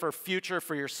safer future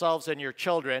for yourselves and your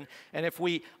children, and if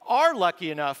we are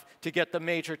lucky enough to get the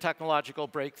major technological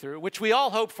breakthrough, which we all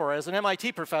hope for, as an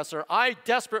MIT professor, I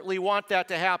desperately want that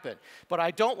to happen, but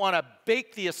I don't want to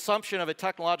bake the assumption of a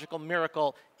technological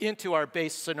miracle into our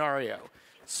base scenario.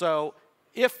 So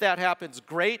If that happens,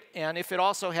 great, and if it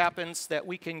also happens that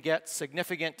we can get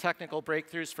significant technical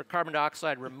breakthroughs for carbon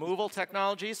dioxide removal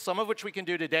technologies, some of which we can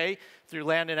do today through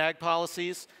land and ag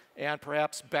policies and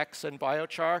perhaps BECCS and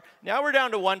biochar, now we're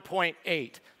down to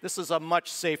 1.8. This is a much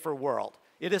safer world.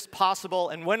 It is possible,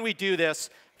 and when we do this,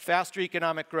 faster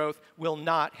economic growth will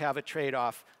not have a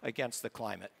trade-off against the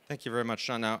climate. Thank you very much,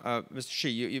 John. Now, Mr. Xi,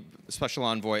 you Special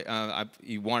Envoy,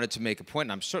 you wanted to make a point,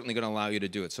 and I'm certainly going to allow you to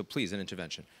do it, so please, an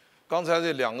intervention. For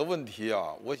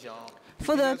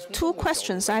the two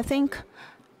questions, I think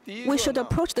we should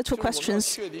approach the two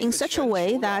questions in such a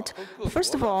way that,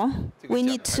 first of all, we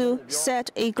need to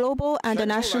set a global and a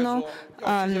national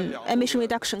emission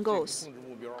reduction goals.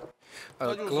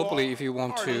 Globally, if you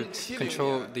want to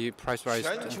control the price rise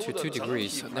to 2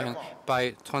 degrees, then by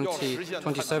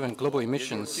 2027, global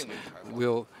emissions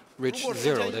will reach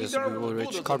zero, that is, we will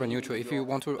reach carbon neutral. If you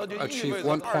want to achieve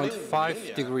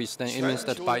 1.5 degrees, then it means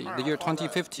that by the year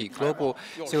 2050, global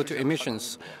CO2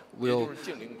 emissions will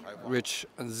reach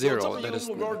zero, that is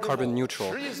carbon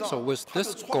neutral. So with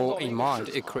this goal in mind,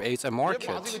 it creates a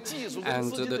market,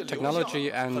 and the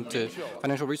technology and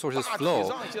financial resources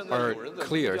flow are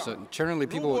clear. So generally,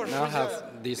 people now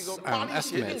have these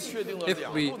estimates.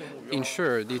 If we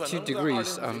ensure the 2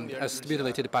 degrees as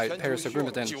stipulated by Paris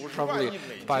Agreement, then probably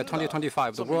by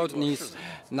 2025, the world needs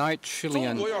 $9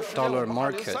 trillion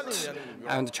market,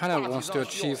 and China wants to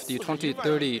achieve the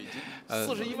 2030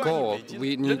 goal.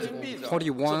 We need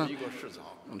 41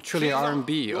 trillion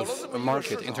RMB of a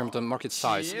market in terms of market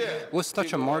size. With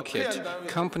such a market,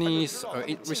 companies,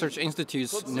 research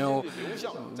institutes know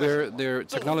where their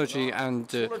technology and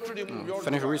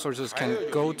financial resources can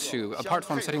go to. Apart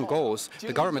from setting goals,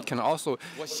 the government can also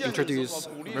introduce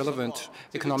relevant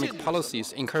economic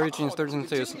policies, encouraging certain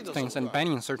things and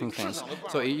banning certain things.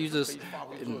 So it uses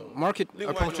market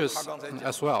approaches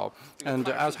as well. And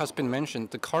as has been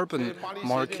mentioned, the carbon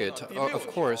market, of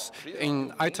course,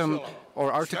 in item or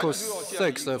Article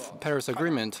 6 of Paris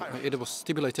Agreement, it was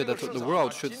stipulated that the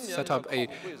world should set up a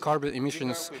carbon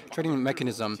emissions trading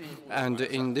mechanism. And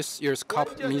in this year's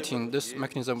COP meeting, this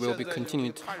mechanism will be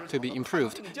continued to be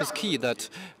improved. It's key that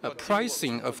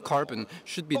pricing of carbon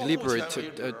should be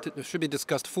should be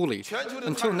discussed fully.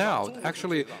 Until now,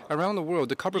 actually, around the world,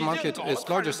 the carbon market is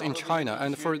largest in China.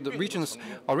 And for the regions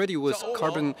already with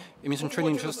carbon emission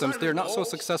trading systems, they're not so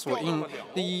successful. In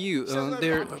the EU,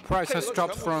 their price has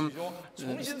dropped from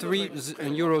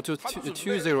 €3 to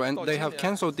 2.0, and they have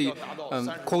cancelled the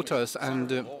quotas,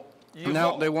 and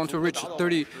now they want to reach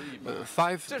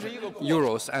 35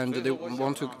 euros, and they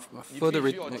want to further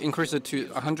increase it to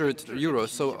 100 euros.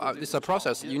 So it's a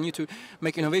process. You need to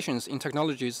make innovations in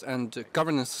technologies and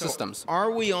governance systems.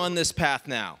 Are we on this path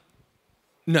now?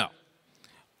 No.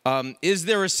 Is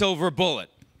there a silver bullet?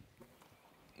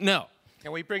 No.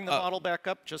 Can we bring the model back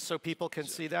up just so people can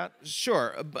see that?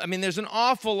 Sure. I mean, there's an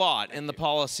awful lot in the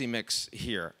policy mix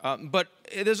here. But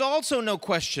there's also no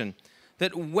question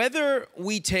that whether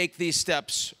we take these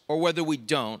steps or whether we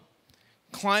don't,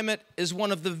 climate is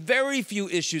one of the very few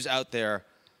issues out there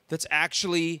that's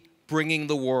actually bringing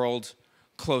the world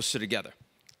closer together.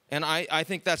 And I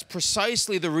think that's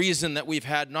precisely the reason that we've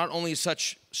had not only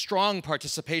such strong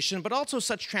participation, but also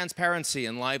such transparency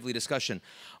and lively discussion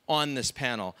on this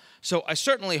panel. So I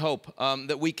certainly hope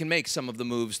that we can make some of the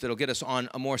moves that will get us on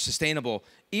a more sustainable,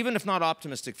 even if not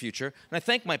optimistic future. And I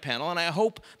thank my panel, and I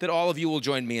hope that all of you will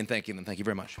join me in thanking them. Thank you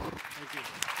very much. Thank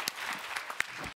you.